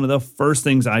that's one of the first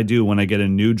things I do when I get a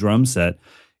new drum set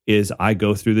is I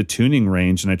go through the tuning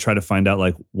range and I try to find out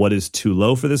like what is too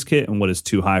low for this kit and what is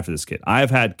too high for this kit. I've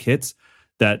had kits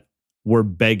that were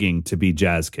begging to be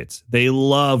jazz kits. They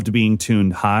loved being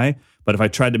tuned high, but if I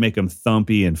tried to make them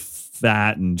thumpy and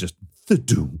fat and just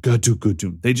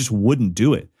they just wouldn't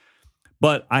do it.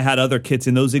 But I had other kits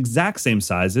in those exact same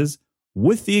sizes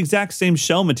with the exact same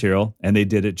shell material, and they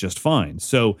did it just fine.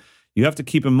 So you have to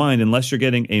keep in mind, unless you're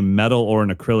getting a metal or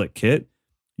an acrylic kit,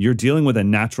 you're dealing with a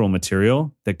natural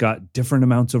material that got different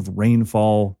amounts of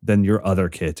rainfall than your other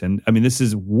kit. And I mean, this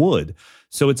is wood,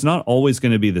 so it's not always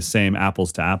going to be the same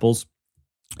apples to apples.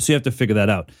 So you have to figure that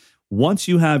out. Once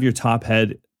you have your top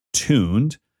head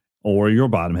tuned, or your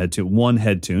bottom head tuned, one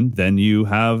head tuned, then you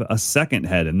have a second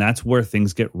head, and that's where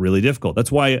things get really difficult.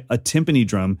 That's why a timpani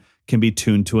drum can be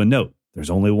tuned to a note. There's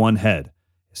only one head.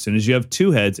 As soon as you have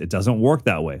 2 heads, it doesn't work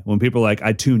that way. When people are like,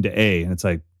 I tuned to A, and it's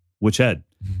like, which head?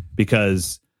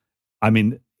 Because, I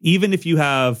mean, even if you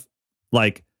have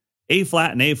like A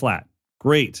flat and A flat,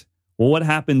 great. Well, what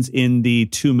happens in the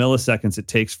 2 milliseconds it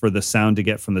takes for the sound to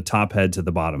get from the top head to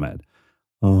the bottom head?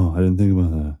 Oh, I didn't think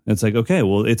about that. It's like, okay,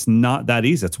 well, it's not that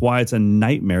easy. That's why it's a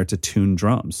nightmare to tune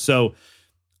drums. So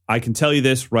I can tell you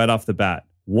this right off the bat.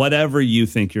 Whatever you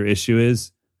think your issue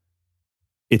is,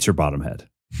 it's your bottom head.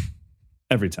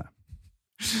 Every time.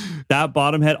 That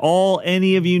bottom head, all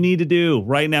any of you need to do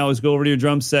right now is go over to your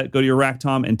drum set, go to your rack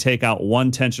tom, and take out one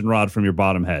tension rod from your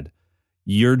bottom head.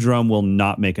 Your drum will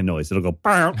not make a noise. It'll go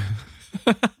bow,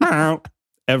 bow,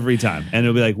 every time. And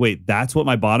it'll be like, wait, that's what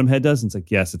my bottom head does? And it's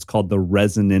like, yes, it's called the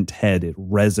resonant head. It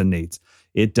resonates.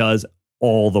 It does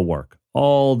all the work.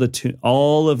 All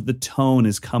of the tone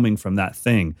is coming from that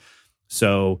thing.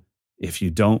 So if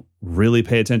you don't really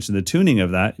pay attention to the tuning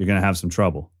of that, you're going to have some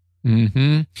trouble.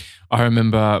 Mm-hmm. I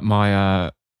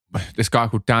remember this guy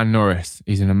called Dan Norris.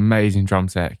 He's an amazing drum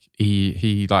tech.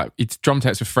 It's drum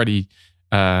techs with Freddie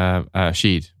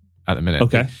Sheed at the minute.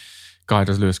 Okay. The guy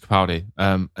does Lewis Capaldi.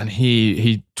 And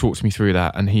he talked me through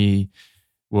that, and he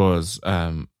was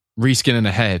reskinning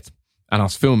a head, and I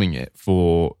was filming it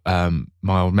for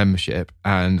my old membership,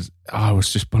 and I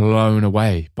was just blown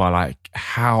away by like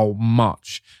how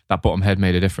much that bottom head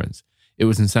made a difference. It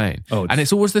was insane. And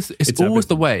it's always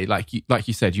the way, like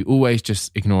you said, you always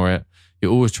just ignore it.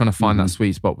 You're always trying to find that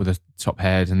sweet spot with the top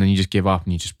head, and then you just give up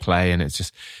and you just play. And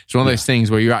it's one of those things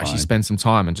where you actually spend some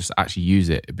time and just actually use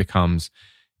it.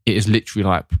 It is literally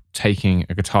like taking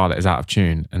a guitar that is out of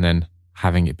tune and then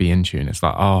having it be in tune. It's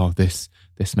like, oh, this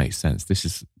makes sense. This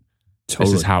is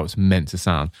how it's meant to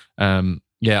sound. I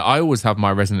always have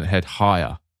my resonant head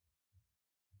higher.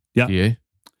 Yeah. Do you?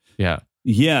 Yeah.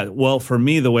 Yeah, well, for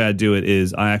me, the way I do it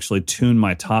is I actually tune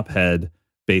my top head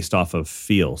based off of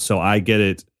feel. So I get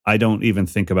it. I don't even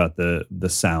think about the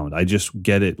sound. I just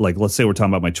get it. Like, let's say we're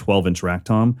talking about my 12-inch rack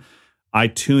tom. I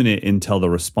tune it until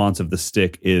the response of the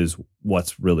stick is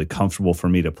what's really comfortable for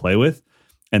me to play with,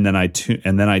 and then I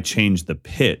change the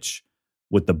pitch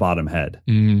with the bottom head.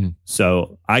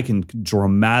 So I can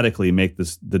dramatically make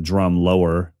the drum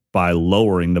lower by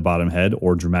lowering the bottom head,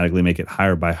 or dramatically make it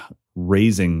higher by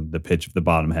raising the pitch of the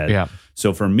bottom head. Yeah.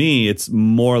 So for me, it's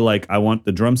more like I want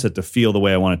the drum set to feel the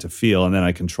way I want it to feel, and then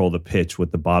I control the pitch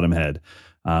with the bottom head.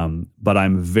 But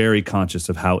I'm very conscious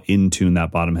of how in tune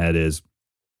that bottom head is.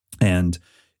 And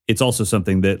it's also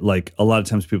something that, like, a lot of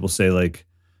times people say, like,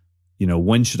 you know,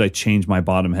 when should I change my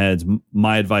bottom heads?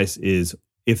 My advice is,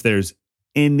 if there's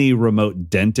any remote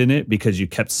dent in it because you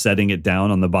kept setting it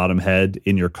down on the bottom head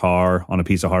in your car on a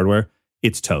piece of hardware,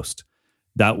 it's toast.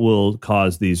 That will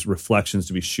cause these reflections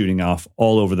to be shooting off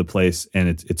all over the place, and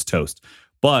it's toast.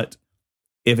 But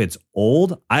if it's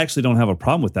old, I actually don't have a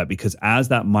problem with that, because as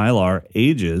that Mylar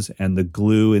ages and the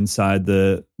glue inside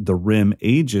the rim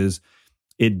ages,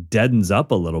 it deadens up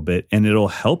a little bit, and it'll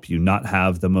help you not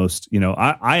have the most, you know,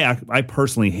 I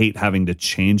personally hate having to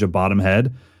change a bottom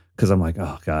head, because I'm like,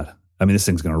 oh God, I mean, this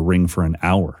thing's going to ring for an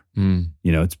hour. You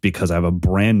know, it's because I have a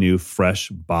brand new, fresh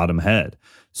bottom head.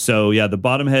 So yeah, the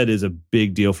bottom head is a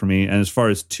big deal for me. And as far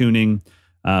as tuning,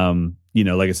 you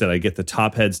know, like I said, I get the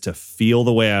top heads to feel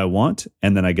the way I want,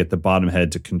 and then I get the bottom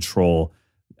head to control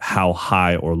how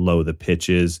high or low the pitch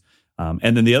is.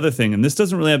 And then the other thing, and this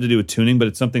doesn't really have to do with tuning, but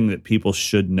it's something that people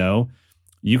should know.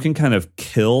 You can kind of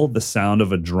kill the sound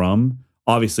of a drum,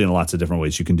 obviously, in lots of different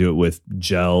ways. You can do it with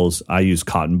gels. I use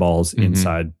cotton balls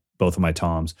inside both of my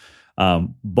toms.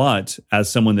 But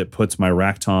as someone that puts my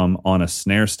rack tom on a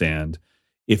snare stand,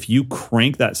 if you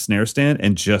crank that snare stand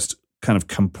and just kind of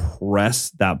compress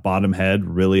that bottom head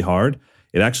really hard,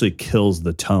 it actually kills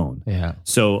the tone. Yeah.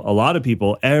 So a lot of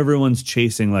people, everyone's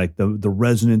chasing like the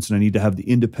resonance, and I need to have the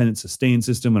independent sustain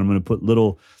system, and I'm going to put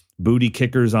little booty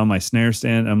kickers on my snare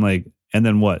stand. I'm like, and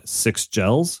then what? 6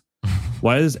 gels?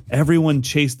 Why does everyone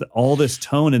chase all this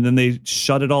tone and then they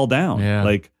shut it all down? Yeah.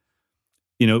 Like,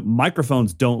 you know,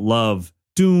 microphones don't love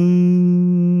doom.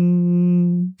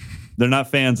 They're not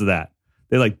fans of that.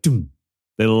 They like doom.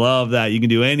 They love that. You can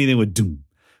do anything with doom.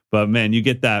 But man, you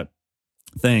get that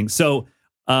thing. So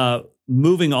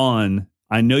moving on,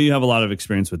 I know you have a lot of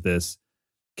experience with this.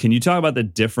 Can you talk about the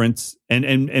difference,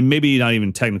 and maybe not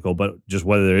even technical, but just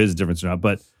whether there is a difference or not,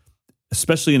 but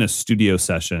especially in a studio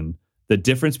session, the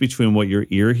difference between what your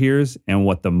ear hears and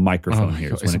what the microphone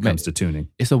hears when it comes to tuning?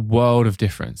 It's a world of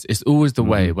difference. It's always the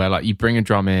way where, like, you bring a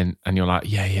drum in and you're like,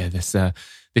 yeah, this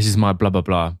is my blah, blah,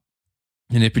 blah.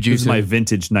 And the producer, this is my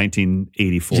vintage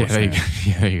 1984. Yeah,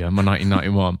 there you go, my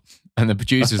 1991. And the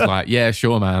producer's like, yeah,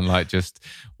 sure, man, like, just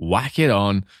whack it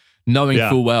on, knowing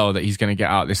full well that he's going to get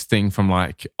out this thing from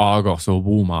like Argos or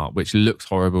Walmart, which looks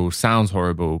horrible, sounds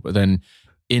horrible, but then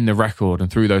in the record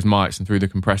and through those mics and through the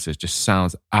compressors just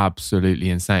sounds absolutely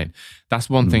insane. That's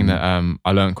one thing that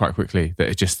I learned quite quickly, that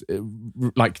it just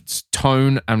like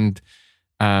tone and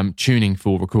tuning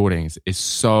for recordings is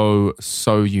so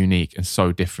unique and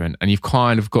so different, and you've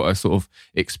kind of got to sort of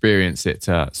experience it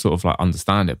to sort of like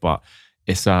understand it. But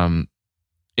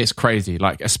it's crazy,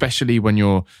 like especially when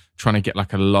you're trying to get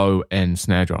like a low end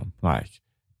snare drum, like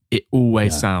it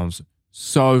always sounds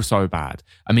so bad.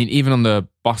 I mean, even on the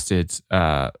Busted,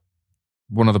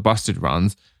 one of the Busted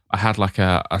runs, I had like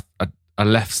a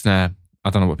left snare. I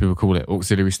don't know what people call it,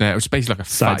 auxiliary snare. It was basically like a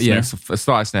side fat, snare. a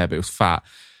side snare, but it was fat.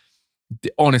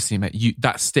 Honestly, mate,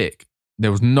 that stick,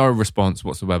 there was no response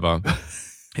whatsoever.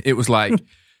 It was like, it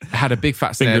had a big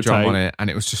fat snare Finger drum tight. on it, and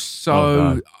it was just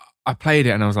so. I played it,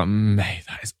 and I was like, mate,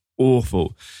 that is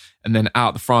awful. And then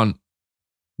out the front,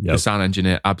 the sound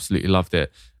engineer absolutely loved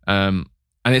it. And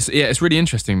it's really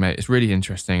interesting, mate. It's really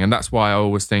interesting, and that's why I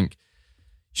always think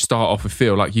you start off with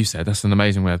feel, like you said. That's an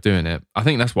amazing way of doing it. I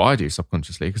think that's what I do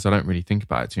subconsciously, because I don't really think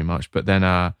about it too much. But then,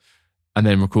 and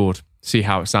then record, see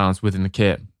how it sounds within the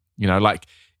kit. You know, like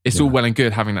it's all well and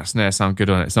good having that snare sound good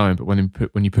on its own, but when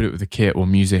you put it with a kit or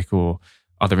music or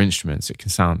other instruments, it can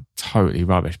sound totally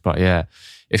rubbish. But yeah,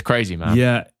 it's crazy, man.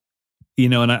 Yeah, you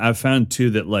know, and I've found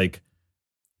too that like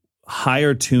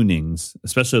higher tunings,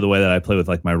 especially the way that I play with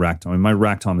like my rack tom. I mean, my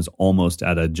rack tom is almost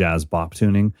at a jazz bop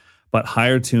tuning, but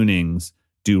higher tunings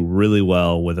do really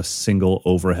well with a single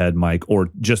overhead mic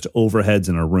or just overheads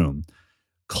in a room.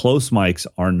 Close mics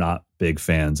are not big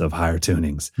fans of higher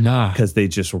tunings because they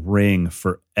just ring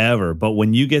forever. But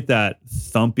when you get that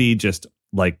thumpy, just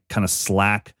like kind of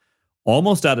slack,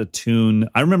 almost out of tune.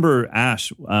 I remember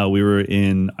Ash, we were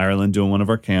in Ireland doing one of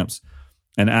our camps,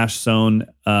 and Ash Sohn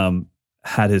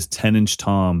had his 10-inch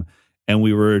tom, and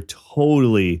we were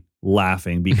totally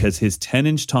laughing because his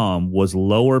 10-inch tom was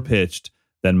lower pitched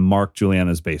than Mark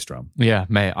Juliana's bass drum. Yeah,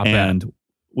 mate, I bet. And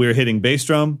we were hitting bass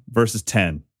drum versus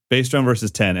 10. Bass drum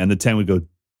versus 10, and the 10 would go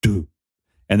doo,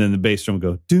 and then the bass drum would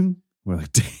go doo. We're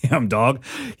like, damn, dog.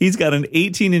 He's got an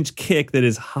 18-inch kick that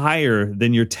is higher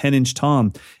than your 10-inch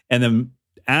tom. And then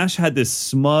Ash had this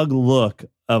smug look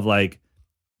of like,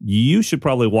 you should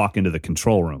probably walk into the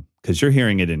control room because you're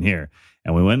hearing it in here.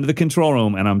 And we went into the control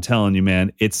room, and I'm telling you,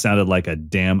 man, it sounded like a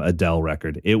damn Adele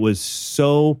record. It was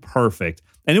so perfect,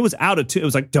 and it was out of tune. It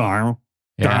was like, darn.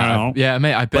 Yeah,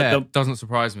 mate, I bet. But doesn't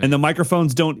surprise me. And the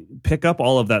microphones don't pick up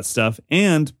all of that stuff.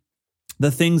 And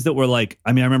the things that were like,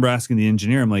 I mean, I remember asking the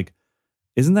engineer, I'm like,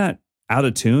 isn't that out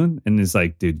of tune? And he's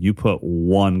like, dude, you put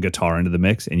one guitar into the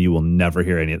mix and you will never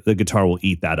hear any of it. The guitar will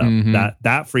eat that up.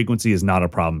 That frequency is not a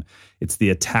problem. It's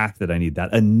the attack that I need,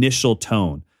 that initial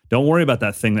tone. Don't worry about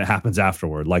that thing that happens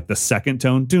afterward. Like the second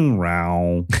tone, doom,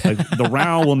 row. Like the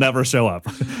row will never show up.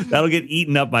 That'll get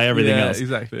eaten up by everything else.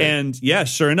 Exactly. And yeah,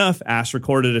 sure enough, Ash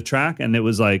recorded a track, and it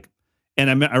was like,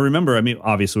 and I remember, I mean,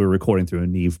 obviously we were recording through a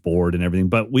Neve board and everything,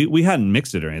 but we hadn't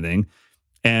mixed it or anything.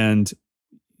 And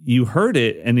you heard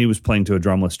it, and he was playing to a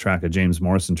drumless track, a James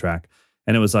Morrison track.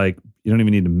 And it was like, you don't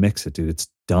even need to mix it, dude. It's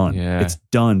done. Yeah. It's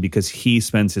done because he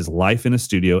spends his life in a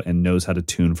studio and knows how to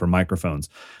tune for microphones.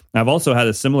 I've also had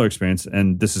a similar experience,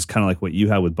 and this is kind of like what you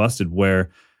had with Busted,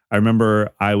 where I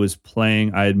remember I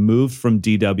had moved from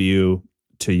DW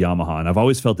to Yamaha, and I've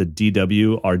always felt that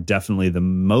DW are definitely the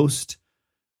most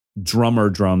drummer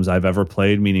drums I've ever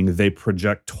played, meaning they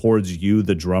project towards you,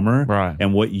 the drummer. Right.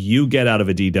 And what you get out of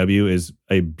a DW is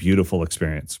a beautiful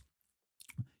experience.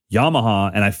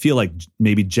 Yamaha, and I feel like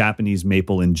maybe Japanese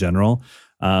maple in general,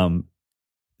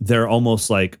 they're almost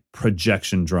like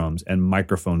projection drums and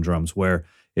microphone drums where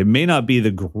it may not be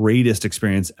the greatest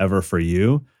experience ever for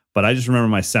you, but I just remember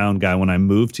my sound guy when I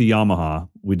moved to Yamaha.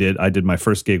 I did my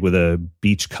first gig with a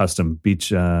Beach Custom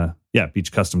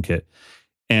kit,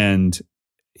 and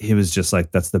he was just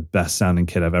like, "That's the best sounding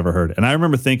kit I've ever heard." And I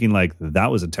remember thinking like,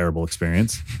 that was a terrible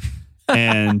experience.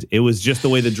 And it was just the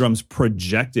way the drums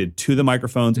projected to the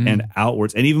microphones and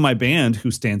outwards. And even my band,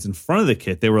 who stands in front of the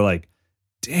kit, they were like,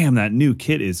 damn, that new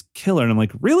kit is killer. And I'm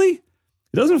like, really?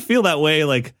 It doesn't feel that way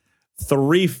like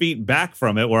 3 feet back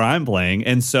from it where I'm playing.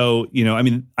 And so, you know, I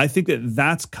mean, I think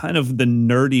that's kind of the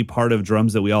nerdy part of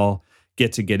drums that we all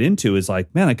get into is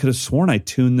like, man, I could have sworn I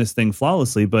tuned this thing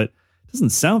flawlessly, but it doesn't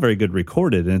sound very good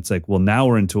recorded. And it's like, well, now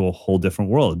we're into a whole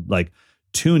different world. Like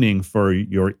tuning for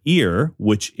your ear,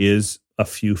 which is a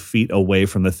few feet away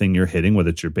from the thing you're hitting, whether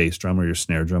it's your bass drum or your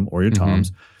snare drum or your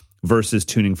toms, versus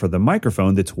tuning for the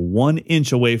microphone that's 1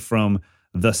 inch away from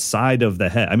the side of the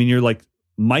head. I mean, you're like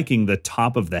miking the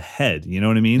top of the head. You know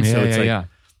what I mean? Yeah, so it's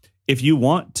if you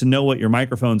want to know what your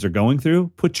microphones are going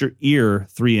through, put your ear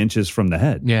 3 inches from the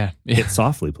head. Yeah. Hit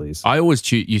softly, please. I always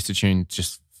used to tune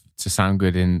just to sound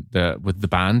good with the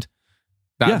band.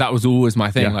 That was always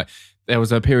my thing. Yeah. Like there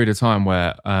was a period of time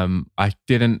where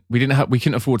we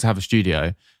couldn't afford to have a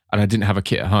studio, and I didn't have a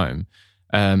kit at home.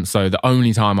 So the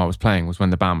only time I was playing was when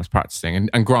the band was practicing.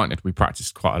 And granted, we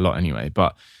practiced quite a lot anyway,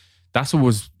 but that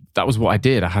was what I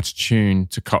did. I had to tune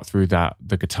to cut through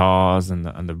the guitars and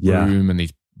the room and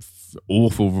these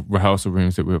awful rehearsal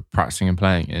rooms that we were practicing and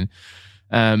playing in.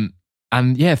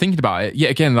 And yeah, thinking about it,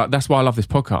 again, like, that's why I love this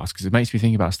podcast, because it makes me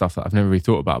think about stuff that I've never really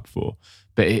thought about before.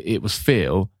 But it was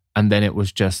feel, and then it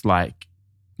was just like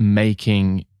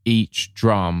making each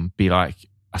drum be like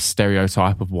a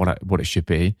stereotype of what it should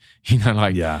be. You know,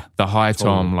 like the high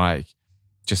tom, like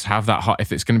just have that high.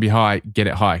 If it's going to be high, get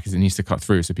it high because it needs to cut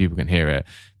through so people can hear it.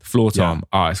 The floor tom,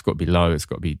 it's got to be low. It's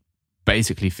got to be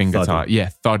basically finger tight. Yeah,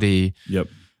 thuddy. Yep.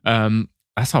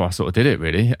 That's how I sort of did it,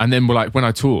 really. And then when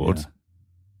I toured,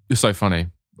 it's so funny.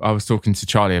 I was talking to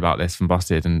Charlie about this from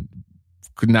Busted, and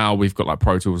now we've got like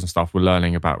Pro Tools and stuff. We're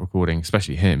learning about recording,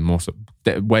 especially him,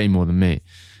 way more than me.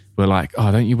 We're like,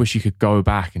 oh, don't you wish you could go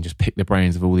back and just pick the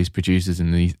brains of all these producers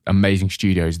in these amazing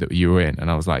studios that you were in? And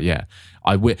I was like, yeah,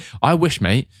 I wish,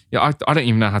 mate. Yeah, I don't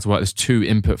even know how to work this 2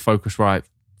 input Focusrite,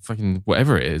 fucking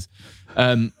whatever it is.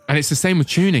 And it's the same with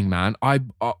tuning, man. I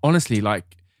honestly,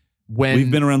 like, when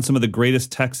we've been around some of the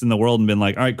greatest techs in the world and been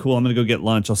like, all right, cool, I'm going to go get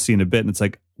lunch. I'll see you in a bit. And it's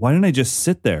like, why didn't I just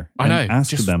sit there and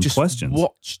ask them questions?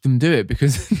 Watch them do it,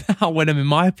 because now when I'm in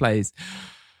my place,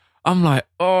 I'm like,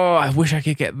 oh, I wish I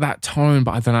could get that tone,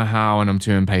 but I don't know how, and I'm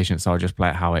too impatient, so I'll just play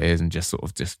it how it is and just sort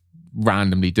of just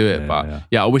randomly do it.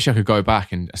 I wish I could go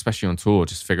back and, especially on tour,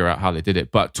 just figure out how they did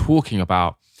it. But talking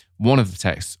about one of the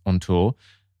techs on tour,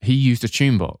 he used a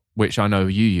TuneBot, which I know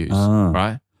you use,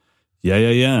 right?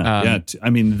 Yeah. I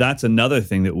mean, that's another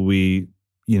thing that we,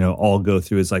 all go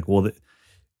through is like, well,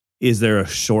 is there a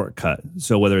shortcut?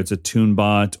 So whether it's a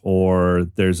TuneBot or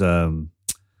there's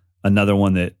another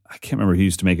one that I can't remember who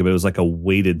used to make it, but it was like a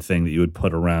weighted thing that you would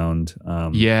put around.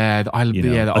 A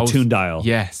tune dial.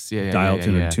 Yes,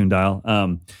 tune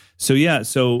dial. So you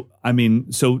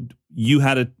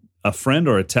had a friend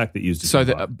or a tech that used it? So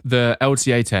the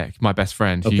LTA tech, my best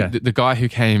friend, the guy who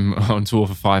came on tour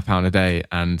for £5 a day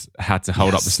and had to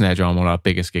hold up the snare drum on our first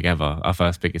biggest gig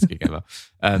ever.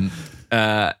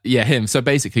 Him. So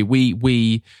basically,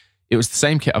 it was the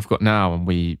same kit I've got now, and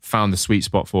we found the sweet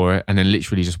spot for it, and then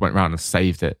literally just went around and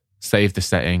saved the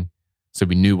setting, so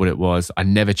we knew what it was. I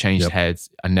never changed heads.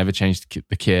 I never changed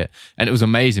the kit, and it was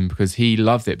amazing because he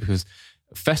loved it. Because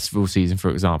festival season,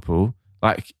 for example,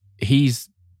 like he's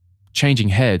changing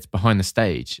heads behind the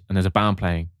stage, and there's a band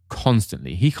playing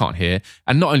constantly. He can't hear,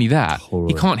 and not only that,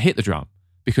 he can't hit the drum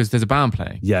because there's a band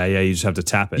playing. Yeah, you just have to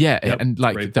tap it. Yeah, and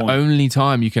like the only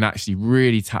time you can actually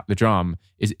really tap the drum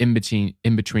is in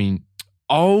between.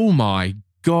 Oh my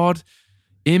God,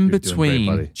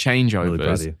 between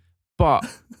changeovers. Really, but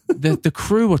the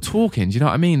crew are talking. Do you know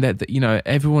what I mean? That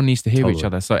everyone needs to hear each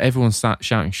other, so everyone's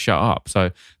shouting "shut up."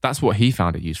 So that's what he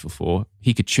found it useful for.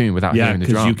 He could tune without hearing the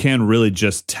drum. Yeah, because you can really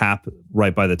just tap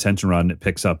right by the tension rod and it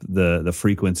picks up the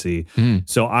frequency.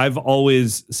 So I've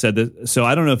always said that. So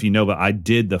I don't know if you know, but I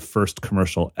did the first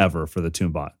commercial ever for the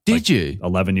TuneBot. Did you?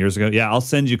 11 years ago. Yeah, I'll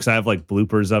send you because I have like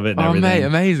bloopers of it and everything. Oh, mate,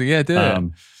 amazing. Yeah, do it.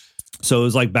 So it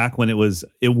was like back when it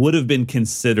would have been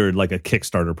considered like a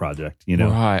Kickstarter project,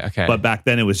 Right, okay. But back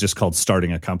then it was just called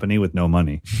starting a company with no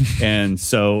money. And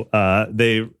so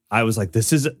I was like,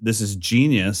 this is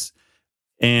genius.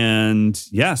 And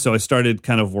so I started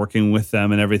kind of working with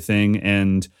them and everything.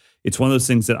 And it's one of those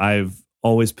things that I've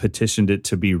always petitioned it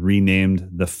to be renamed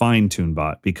the Fine Tune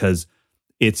Bot, because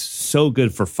it's so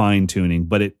good for fine tuning,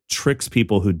 but it tricks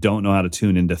people who don't know how to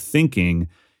tune into thinking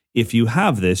if you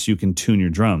have this, you can tune your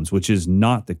drums, which is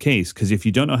not the case. Because if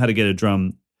you don't know how to get a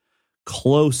drum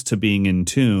close to being in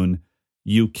tune,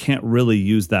 you can't really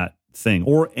use that thing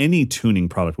or any tuning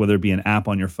product, whether it be an app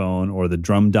on your phone or the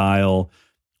drum dial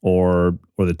or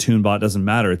the TuneBot, doesn't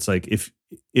matter. It's like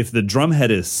if the drum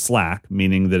head is slack,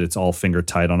 meaning that it's all finger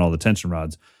tight on all the tension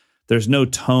rods, there's no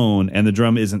tone, and the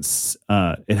drum it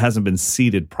hasn't been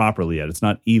seated properly yet. It's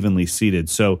not evenly seated.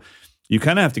 So you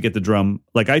kind of have to get the drum,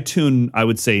 like I tune, I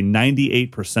would say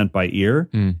 98% by ear,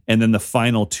 and then the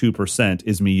final 2%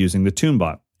 is me using the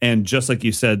TuneBot. And just like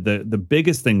you said, the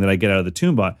biggest thing that I get out of the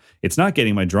TuneBot, it's not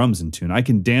getting my drums in tune. I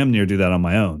can damn near do that on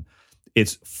my own.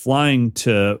 It's flying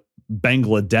to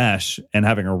Bangladesh and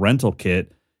having a rental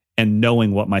kit and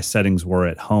knowing what my settings were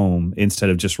at home instead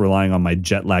of just relying on my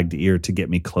jet-lagged ear to get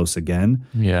me close again.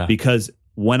 Yeah. Because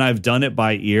when I've done it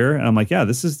by ear, and I'm like, yeah,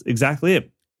 this is exactly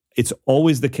it. It's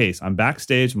always the case. I'm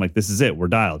backstage. I'm like, this is it. We're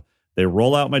dialed. They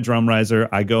roll out my drum riser.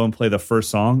 I go and play the first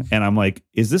song. And I'm like,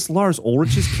 is this Lars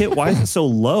Ulrich's kit? Why is it so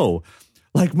low?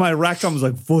 Like my rack tom was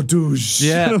like, "Vodoosh."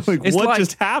 Yeah. Like It's what like-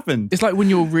 just happened? It's like when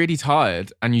you're really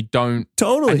tired and you don't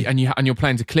Totally. and you're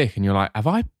playing to click and you're like, have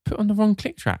I put on the wrong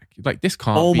click track? Like this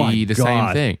can't Oh my be the same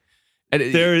God. thing.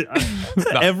 And There,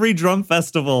 every drum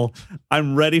festival,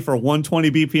 I'm ready for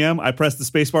 120 BPM. I press the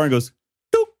space bar and it goes,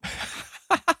 doop,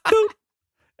 doop.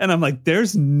 And I'm like,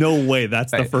 there's no way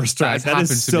that's the first track. That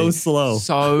is so slow.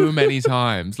 so many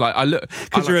times. Like I look,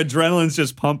 Because your adrenaline's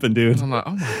just pumping, dude. I'm like,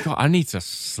 oh my God, I need to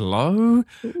slow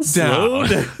Slow down.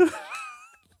 down.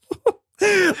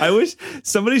 I wish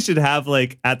somebody should have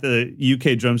like at the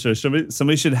UK drum show,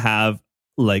 somebody should have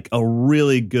like a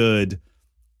really good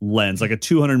lens, like a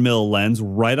 200 mil lens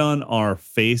right on our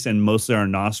face and mostly our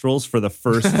nostrils for the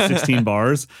first 16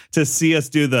 bars to see us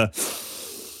do the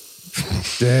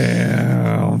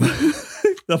damn.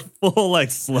 The full like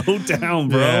slow down,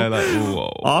 bro. Yeah, like,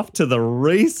 whoa. Off to the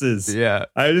races. Yeah.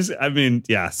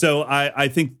 So I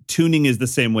think tuning is the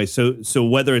same way. So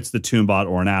whether it's the TuneBot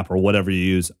or an app or whatever you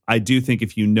use, I do think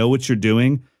if you know what you're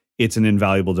doing, it's an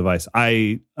invaluable device.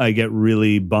 I get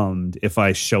really bummed if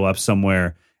I show up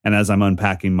somewhere and as I'm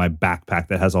unpacking my backpack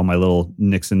that has all my little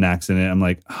nicks and knacks in it, I'm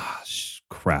like,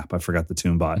 crap, I forgot the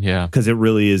TuneBot. Yeah. Because it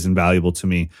really is invaluable to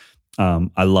me.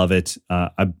 I love it.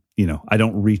 I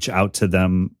don't reach out to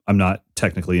them. I'm not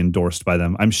technically endorsed by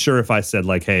them. I'm sure if I said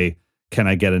like, hey, can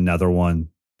I get another one?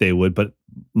 They would, but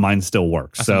mine still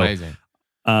works. That's so amazing.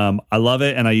 I love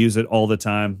it and I use it all the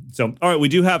time. So, all right, we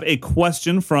do have a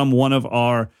question from one of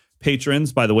our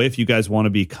patrons. By the way, if you guys want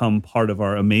to become part of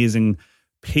our amazing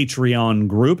Patreon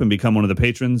group and become one of the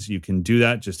patrons, you can do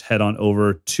that. Just head on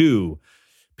over to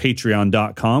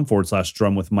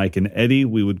patreon.com/drum with Mike and Eddie.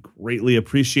 We would greatly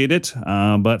appreciate it.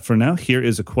 But for now, here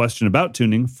is a question about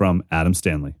tuning from Adam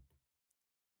Stanley.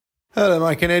 Hello,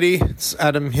 Mike and Eddie. It's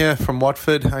Adam here from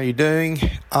Watford. How are you doing?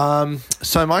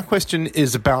 So my question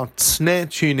is about snare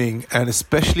tuning and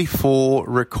especially for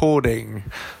recording.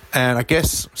 And I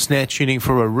guess snare tuning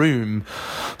for a room.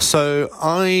 So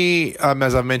I,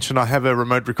 as I mentioned, I have a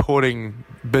remote recording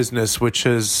business which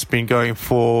has been going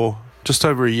for just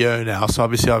over a year now. So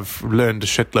obviously I've learned a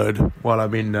shitload while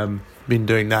I've been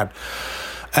doing that.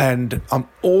 And I'm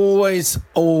always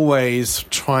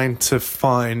trying to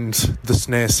find the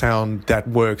snare sound that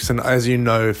works. And as you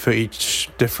know, for each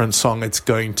different song, it's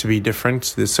going to be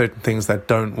different. There's certain things that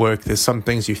don't work. There's some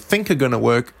things you think are going to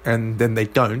work and then they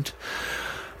don't.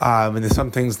 And there's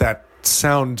some things that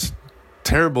sound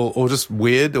terrible or just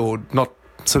weird or not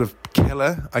sort of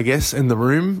killer, I guess, in the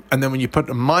room. And then when you put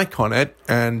a mic on it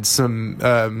and some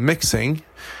mixing,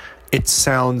 it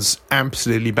sounds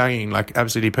absolutely banging, like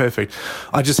absolutely perfect.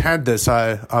 I just had this.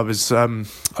 I was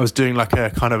doing like a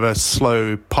kind of a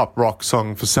slow pop rock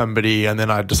song for somebody, and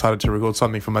then I decided to record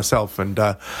something for myself. And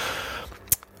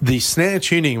the snare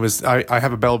tuning was I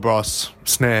have a bell brass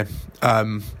snare,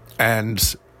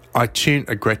 and I tuned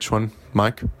a Gretsch one,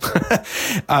 Mike.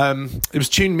 It was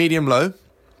tuned medium low.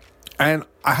 And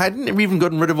I hadn't even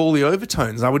gotten rid of all the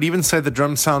overtones. I would even say the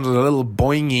drum sounded a little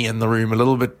boingy in the room, a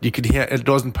little bit. You could hear it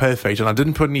wasn't perfect, and I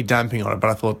didn't put any damping on it.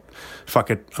 But I thought, fuck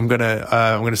it, I'm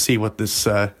gonna see what this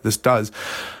does.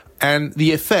 And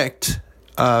the effect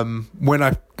when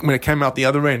it came out the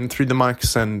other end through the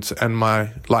mics and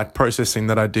my light processing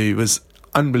that I do was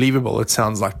unbelievable. It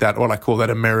sounds like that, what I call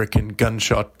that American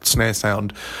gunshot snare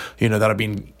sound, that I've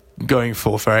been going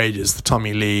for ages, the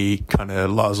Tommy Lee kind of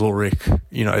Lars Ulrich,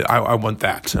 I want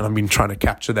that, and I've been trying to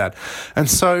capture that. And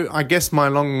so I guess my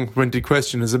long-winded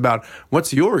question is about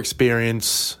what's your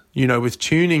experience, with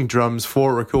tuning drums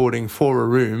for recording for a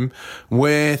room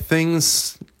where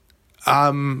things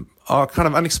are kind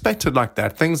of unexpected like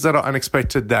that, things that are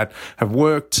unexpected that have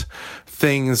worked,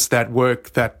 things that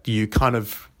work that you kind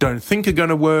of don't think are going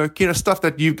to work, stuff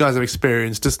that you guys have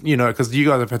experienced, just, because you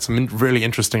guys have had some really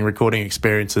interesting recording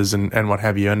experiences and what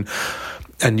have you.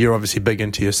 And you're obviously big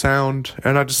into your sound.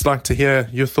 And I'd just like to hear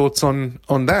your thoughts on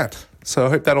that. So I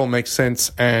hope that all makes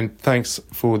sense. And thanks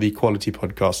for the quality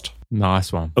podcast.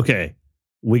 Nice one. Okay.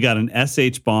 We got an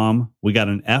SH bomb. We got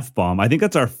an F bomb. I think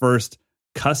that's our first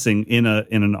cussing in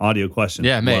an audio question.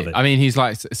 Yeah, mate. Love it. I mean, he's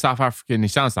like South African. He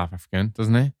sounds South African,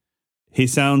 doesn't he? He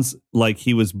sounds like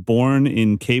he was born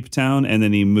in Cape Town and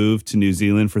then he moved to New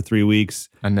Zealand for 3 weeks.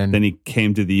 And then he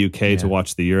came to the UK to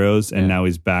watch the Euros, and now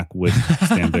he's back with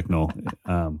Stan Bicknell.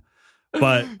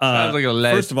 But sounds like a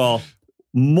leg. First of all,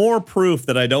 more proof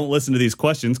that I don't listen to these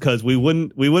questions, because we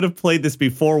would have played this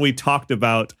before we talked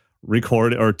about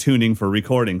record or tuning for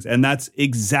recordings. And that's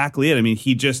exactly it. I mean,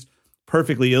 he just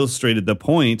perfectly illustrated the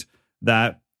point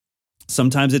that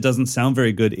sometimes it doesn't sound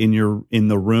very good in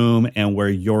the room and where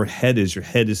your head is. Your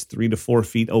head is 3 to 4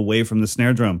 feet away from the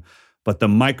snare drum. but the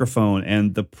microphone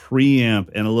and the preamp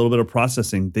and a little bit of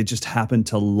processing, they just happen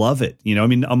to love it. You know, I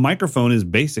mean, a microphone is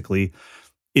basically,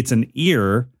 it's an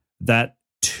ear that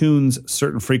tunes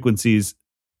certain frequencies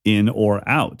in or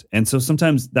out. And so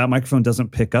sometimes that microphone doesn't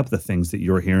pick up the things that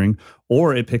you're hearing,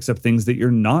 or it picks up things that you're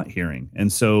not hearing.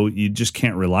 And so you just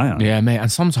can't rely on it. Yeah, mate.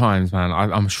 And sometimes, man,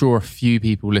 I'm sure a few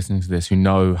people listening to this who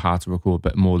know how to record a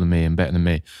bit more than me and better than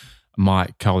me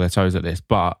might curl their toes at this.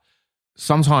 But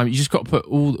sometimes you just got to put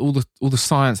all the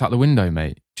science out the window,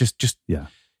 mate. Just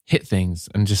hit things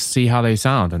and just see how they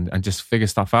sound and just figure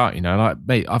stuff out, you know? Like,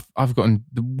 mate, I've gotten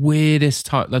the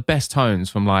weirdest, the best tones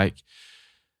from like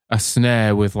a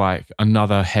snare with like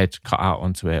another head cut out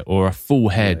onto it, or a full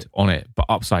head on it but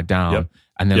upside down,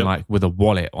 and then like with a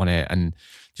wallet on it, and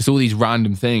just all these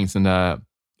random things. And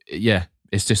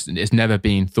it's never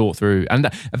been thought through. And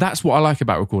that's what I like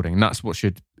about recording, and that's what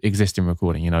should exist in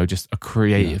recording, you know, just a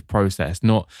creative process.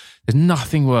 There's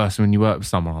nothing worse when you work with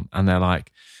someone and they're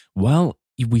like, well,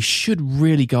 we should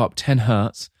really go up 10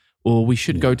 hertz, or we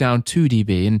should go down 2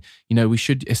 dB, and you know,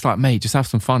 it's like, mate, just have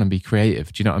some fun and be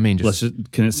creative. Do you know what I mean?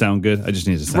 Can it sound good? I just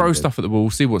need to throw stuff at the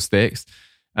wall, see what sticks,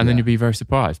 and then you'll be very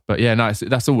surprised. But yeah, no,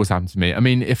 that's always happened to me. I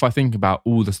mean, if I think about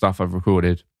all the stuff I've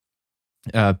recorded,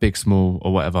 big, small,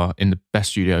 or whatever, in the best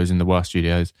studios, in the worst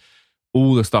studios,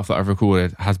 all the stuff that I've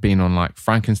recorded has been on like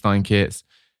Frankenstein kits,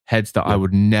 heads that I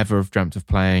would never have dreamt of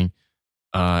playing,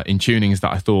 in tunings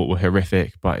that I thought were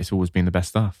horrific, but it's always been the best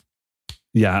stuff.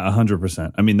 Yeah,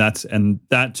 100%. I mean,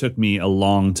 that took me a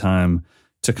long time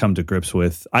to come to grips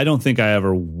with. I don't think I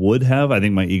ever would have. I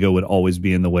think my ego would always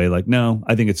be in the way. Like, no,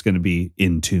 I think it's going to be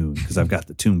in tune because I've got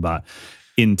the tune bot.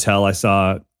 Until I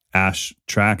saw Ash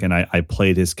track and I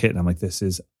played his kit and I'm like, this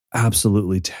is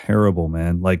absolutely terrible,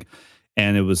 man. Like,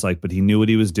 and it was like, but he knew what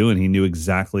he was doing. He knew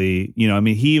exactly, you know, I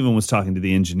mean, he even was talking to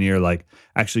the engineer, like,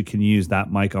 actually, can you use that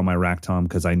mic on my rack tom?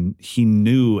 Because he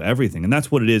knew everything. And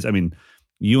that's what it is. I mean,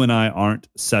 you and I aren't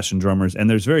session drummers, and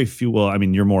there's very few. Well, I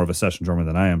mean, you're more of a session drummer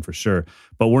than I am for sure,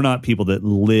 but we're not people that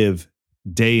live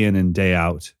day in and day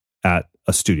out at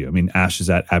a studio. I mean, Ash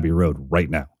is at Abbey Road right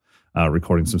now,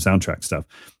 recording some soundtrack stuff.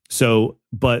 So,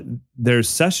 but there's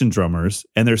session drummers,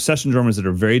 and there's session drummers that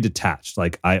are very detached.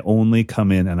 Like, I only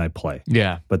come in and I play.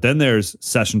 Yeah. But then there's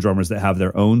session drummers that have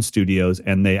their own studios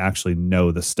and they actually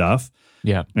know the stuff.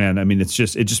 Yeah. And I mean, it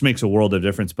just makes a world of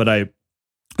difference. But I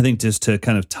think just to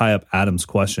kind of tie up Adam's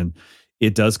question,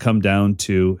 it does come down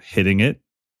to hitting it,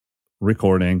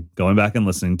 recording, going back and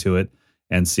listening to it,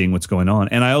 and seeing what's going on.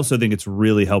 And I also think it's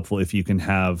really helpful if you can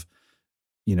have,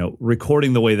 you know,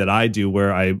 recording the way that I do,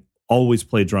 where I always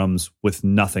play drums with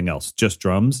nothing else, just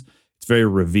drums. It's very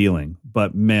revealing.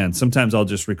 But man, sometimes I'll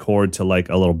just record to like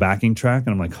a little backing track,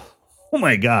 and I'm like, oh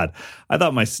my God, I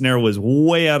thought my snare was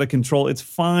way out of control. It's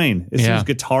fine. As soon as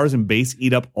guitars and bass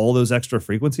eat up all those extra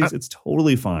frequencies, it's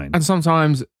totally fine. And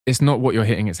sometimes it's not what you're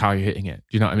hitting, it's how you're hitting it.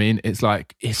 Do you know what I mean? It's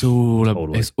like, it's all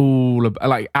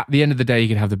like, at the end of the day, you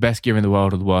can have the best gear in the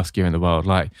world or the worst gear in the world.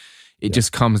 Like, it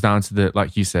just comes down to the,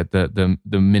 like you said, the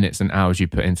minutes and hours you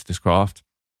put into this craft.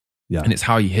 Yeah. And it's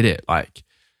how you hit it. Like,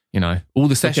 you know, all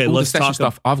the session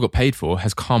stuff I've got paid for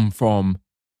has come from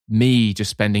me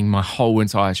just spending my whole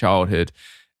entire childhood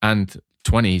and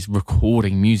 20s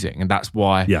recording music. And that's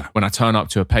why when I turn up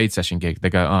to a paid session gig, they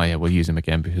go, oh yeah, we'll use them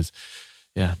again because,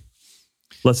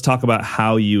 Let's talk about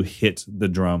how you hit the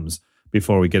drums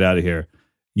before we get out of here.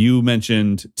 You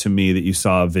mentioned to me that you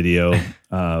saw a video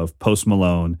of Post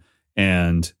Malone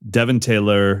and Devin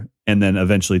Taylor, and then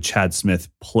eventually Chad Smith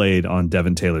played on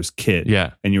Devin Taylor's kit.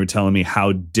 Yeah. And you were telling me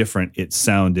how different it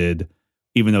sounded,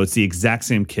 even though it's the exact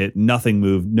same kit, nothing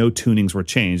moved, no tunings were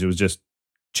changed. It was just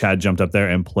Chad jumped up there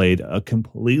and played a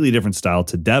completely different style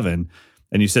to Devin.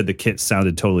 And you said the kit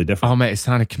sounded totally different. Oh, mate, it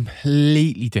sounded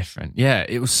completely different. Yeah,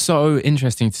 it was so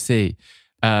interesting to see.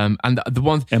 And the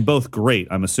one... And both great,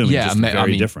 I'm assuming, just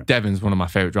very different. Devin's one of my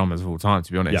favorite drummers of all time,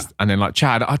 to be honest. Yeah. And then like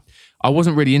Chad, I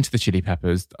wasn't really into the Chili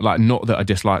Peppers. Like, not that I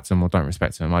disliked them or don't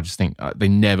respect them. I just think they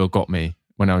never got me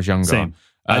when I was younger. Same.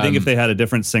 I think if they had a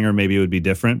different singer, maybe it would be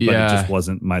different, but it just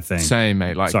wasn't my thing. Same,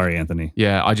 mate. Like, sorry, Anthony.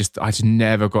 Yeah, I just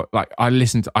never got, like, I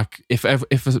listened to, if a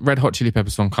Red Hot Chili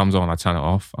Peppers song comes on, I turn it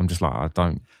off. I'm just like, I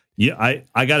don't. Yeah,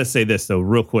 I got to say this, though,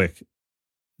 real quick.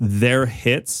 Their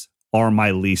hits are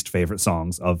my least favorite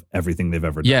songs of everything they've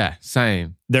ever done. Yeah,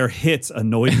 same. Their hits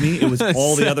annoyed me. It was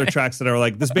all the other tracks that are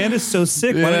like, this band is so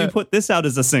sick. Why don't you put this out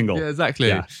as a single? Yeah,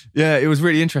 exactly. Yeah, it was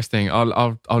really interesting.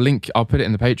 I'll put it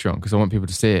in the Patreon because I want people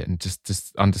to see it and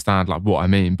just understand like what I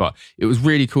mean. But it was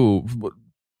really cool,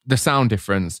 the sound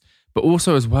difference, but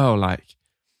also as well like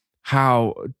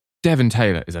how Devin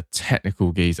Taylor is a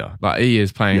technical geezer. Like, he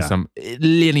is playing some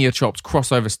linear chops,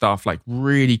 crossover stuff, like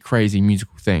really crazy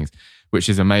musical things, which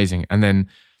is amazing. And then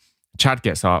Chad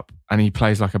gets up and he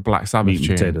plays like a Black Sabbath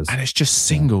tune, potatoes. and it's just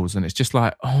singles, and it's just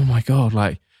like, oh my God,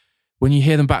 like when you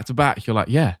hear them back to back, you're like,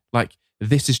 yeah, like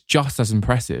this is just as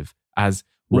impressive as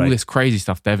all this crazy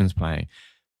stuff Devin's playing.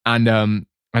 And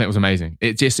it was amazing.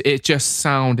 It just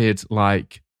sounded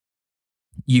like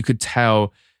you could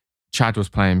tell Chad was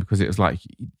playing, because it was like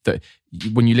that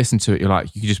when you listen to it, you're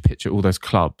like, you could just picture all those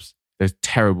clubs, those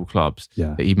terrible clubs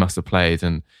that he must have played,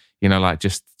 and you know, like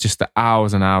just the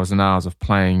hours and hours and hours of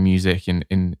playing music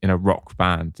in a rock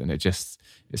band, and it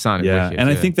sounded wicked. And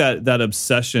I think that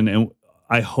obsession, and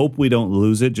I hope we don't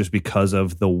lose it just because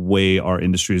of the way our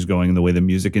industry is going and the way the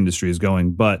music industry is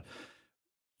going. But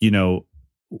you know,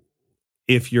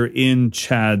 if you're in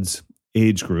Chad's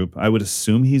age group, I would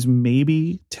assume he's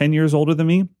maybe 10 years older than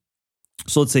me.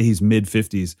 So let's say he's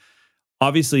mid-50s.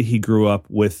 Obviously, he grew up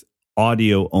with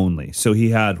audio only. So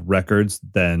he had records,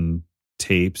 then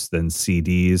tapes, then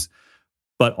CDs.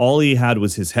 But all he had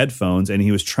was his headphones, and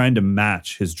he was trying to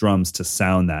match his drums to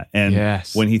sound that. And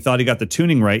when he thought he got the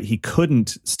tuning right, he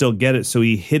couldn't still get it. So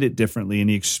he hit it differently, and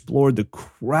he explored the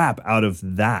crap out of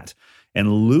that.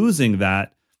 And losing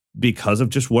that because of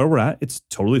just where we're at, it's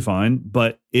totally fine.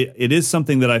 But it is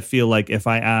something that I feel like if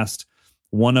I asked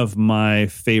one of my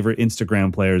favorite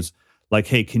Instagram players, like,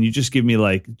 hey, can you just give me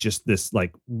like just this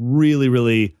like really,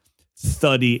 really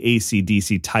thuddy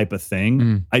AC/DC type of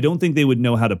thing? I don't think they would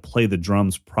know how to play the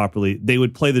drums properly. They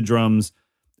would play the drums,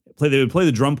 they would play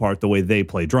the drum part the way they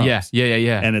play drums.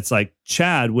 Yeah. And it's like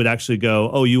Chad would actually go,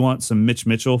 oh, you want some Mitch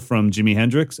Mitchell from Jimi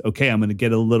Hendrix? Okay, I'm going to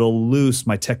get a little loose.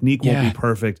 My technique won't be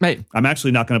perfect. Mate. I'm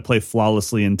actually not going to play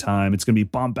flawlessly in time. It's going to be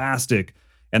bombastic.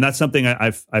 And that's something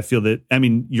I feel that, I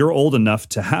mean, you're old enough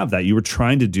to have that. You were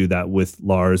trying to do that with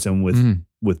Lars and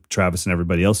with Travis and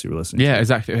everybody else you were listening to. Yeah,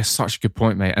 exactly. It's such a good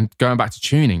point, mate. And going back to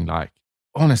tuning, like,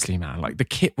 honestly, man, like the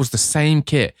kit was the same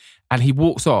kit. And he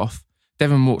walks off,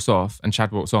 Devin walks off, and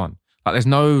Chad walks on. Like, there's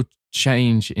no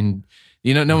change in,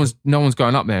 you know, no one's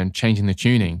going up there and changing the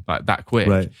tuning like that quick.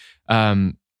 Right.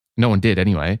 No one did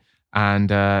anyway. And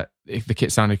the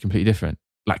kit sounded completely different.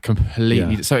 Like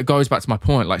completely. Yeah. So it goes back to my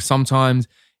point. Like sometimes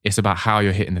it's about how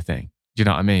you're hitting the thing. Do you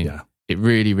know what I mean? Yeah. It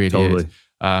really, really totally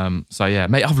is. So yeah,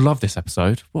 mate, I've loved this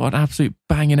episode. What an absolute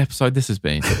banging episode this has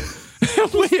been.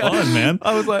 Fun, man.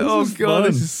 I was like, oh God,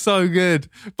 this is so good.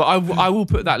 But I will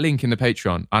put that link in the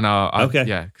Patreon. And okay.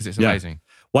 Yeah, because it's amazing.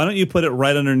 Why don't you put it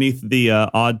right underneath the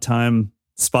odd time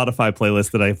Spotify playlist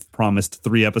that I've promised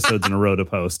 3 episodes in a row to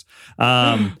post.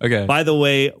 Okay. By the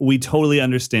way, we totally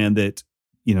understand that,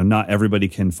 you know, not everybody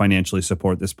can financially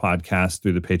support this podcast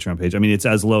through the Patreon page. I mean, it's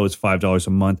as low as $5 a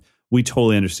month. We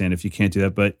totally understand if you can't do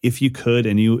that. But if you could,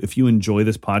 and if you enjoy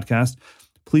this podcast,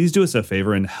 please do us a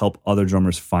favor and help other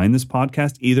drummers find this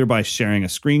podcast, either by sharing a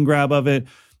screen grab of it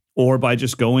or by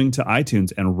just going to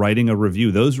iTunes and writing a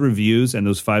review. Those reviews and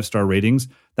those 5-star ratings,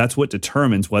 that's what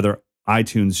determines whether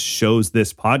iTunes shows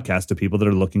this podcast to people that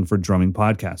are looking for drumming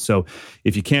podcasts. So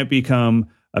if you can't become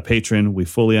a patron, we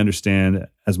fully understand.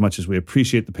 As much as we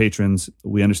appreciate the patrons,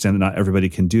 we understand that not everybody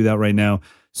can do that right now.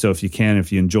 So if you can,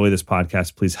 if you enjoy this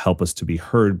podcast, please help us to be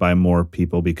heard by more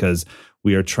people, because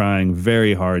we are trying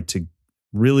very hard to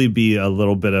really be a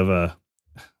little bit of a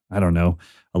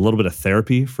little bit of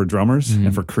therapy for drummers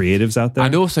and for creatives out there.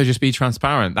 And also just be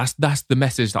transparent. That's the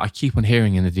message that I keep on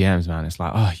hearing in the DMs, man. It's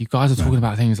like, oh, you guys are talking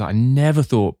about things that I never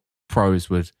thought pros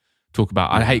would talk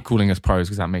about. I hate calling us pros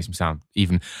because that makes them sound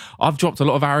even. I've dropped a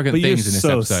lot of arrogant things in this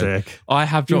episode. Sick. I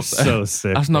have dropped. You're so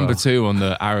sick. That's number 2 on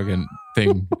the arrogant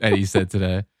thing Eddie said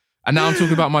today. And now I'm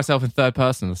talking about myself in third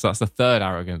person. So that's the third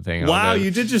arrogant thing. Wow,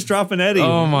 you did just drop an Eddie.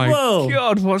 Oh my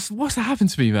God, what's happened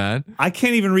to me, man? I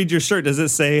can't even read your shirt. Does it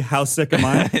say "How sick am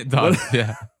I"? It does.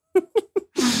 Yeah.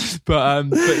 But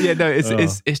yeah, no,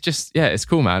 it's just, yeah, it's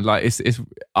cool, man. Like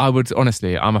I would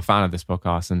honestly, I'm a fan of this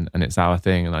podcast and it's our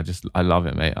thing, and I love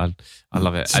it, mate. I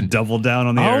love it. And double down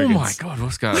on the arrogance. Oh my God,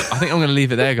 what's going on? I think I'm going to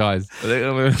leave it there, guys.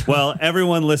 Well,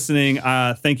 everyone listening,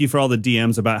 thank you for all the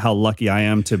DMs about how lucky I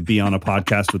am to be on a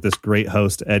podcast with this great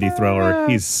host, Eddie Thrower.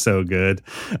 He's so good.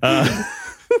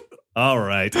 All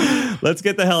right. Let's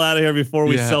get the hell out of here before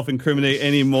we self-incriminate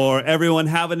anymore. Everyone,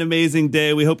 have an amazing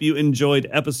day. We hope you enjoyed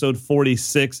episode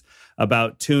 46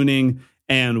 about tuning,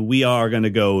 and we are going to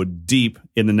go deep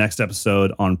in the next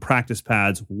episode on practice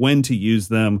pads, when to use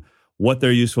them, what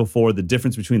they're useful for, the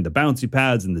difference between the bouncy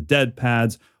pads and the dead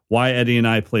pads, why Eddie and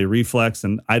I play reflex,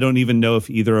 and I don't even know if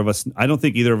I don't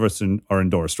think either of us are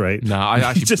endorsed, right? No, I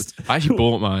actually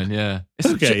bought mine, yeah.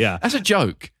 That's a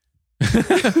joke.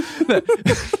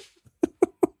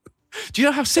 Do you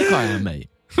know how sick I am, mate?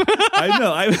 I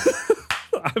know.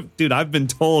 Dude, I've been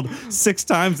told 6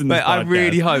 times in this But podcast. I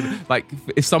really hope, like,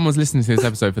 if someone's listening to this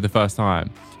episode for the first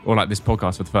time, or like this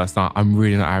podcast for the first time, I'm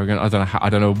really not arrogant. I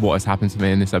don't know what has happened to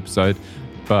me in this episode,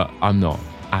 but I'm not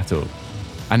at all.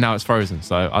 And now it's frozen,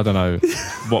 so I don't know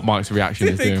what Mike's reaction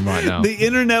is doing right now. The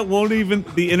internet won't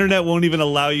even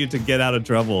allow you to get out of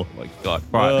trouble. Oh my God.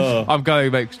 Right. I'm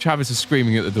going, mate. Travis is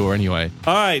screaming at the door anyway.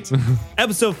 All right.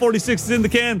 Episode 46 is in the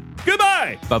can.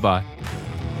 Goodbye. Bye-bye.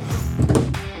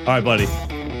 All right, buddy.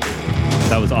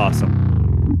 That was awesome.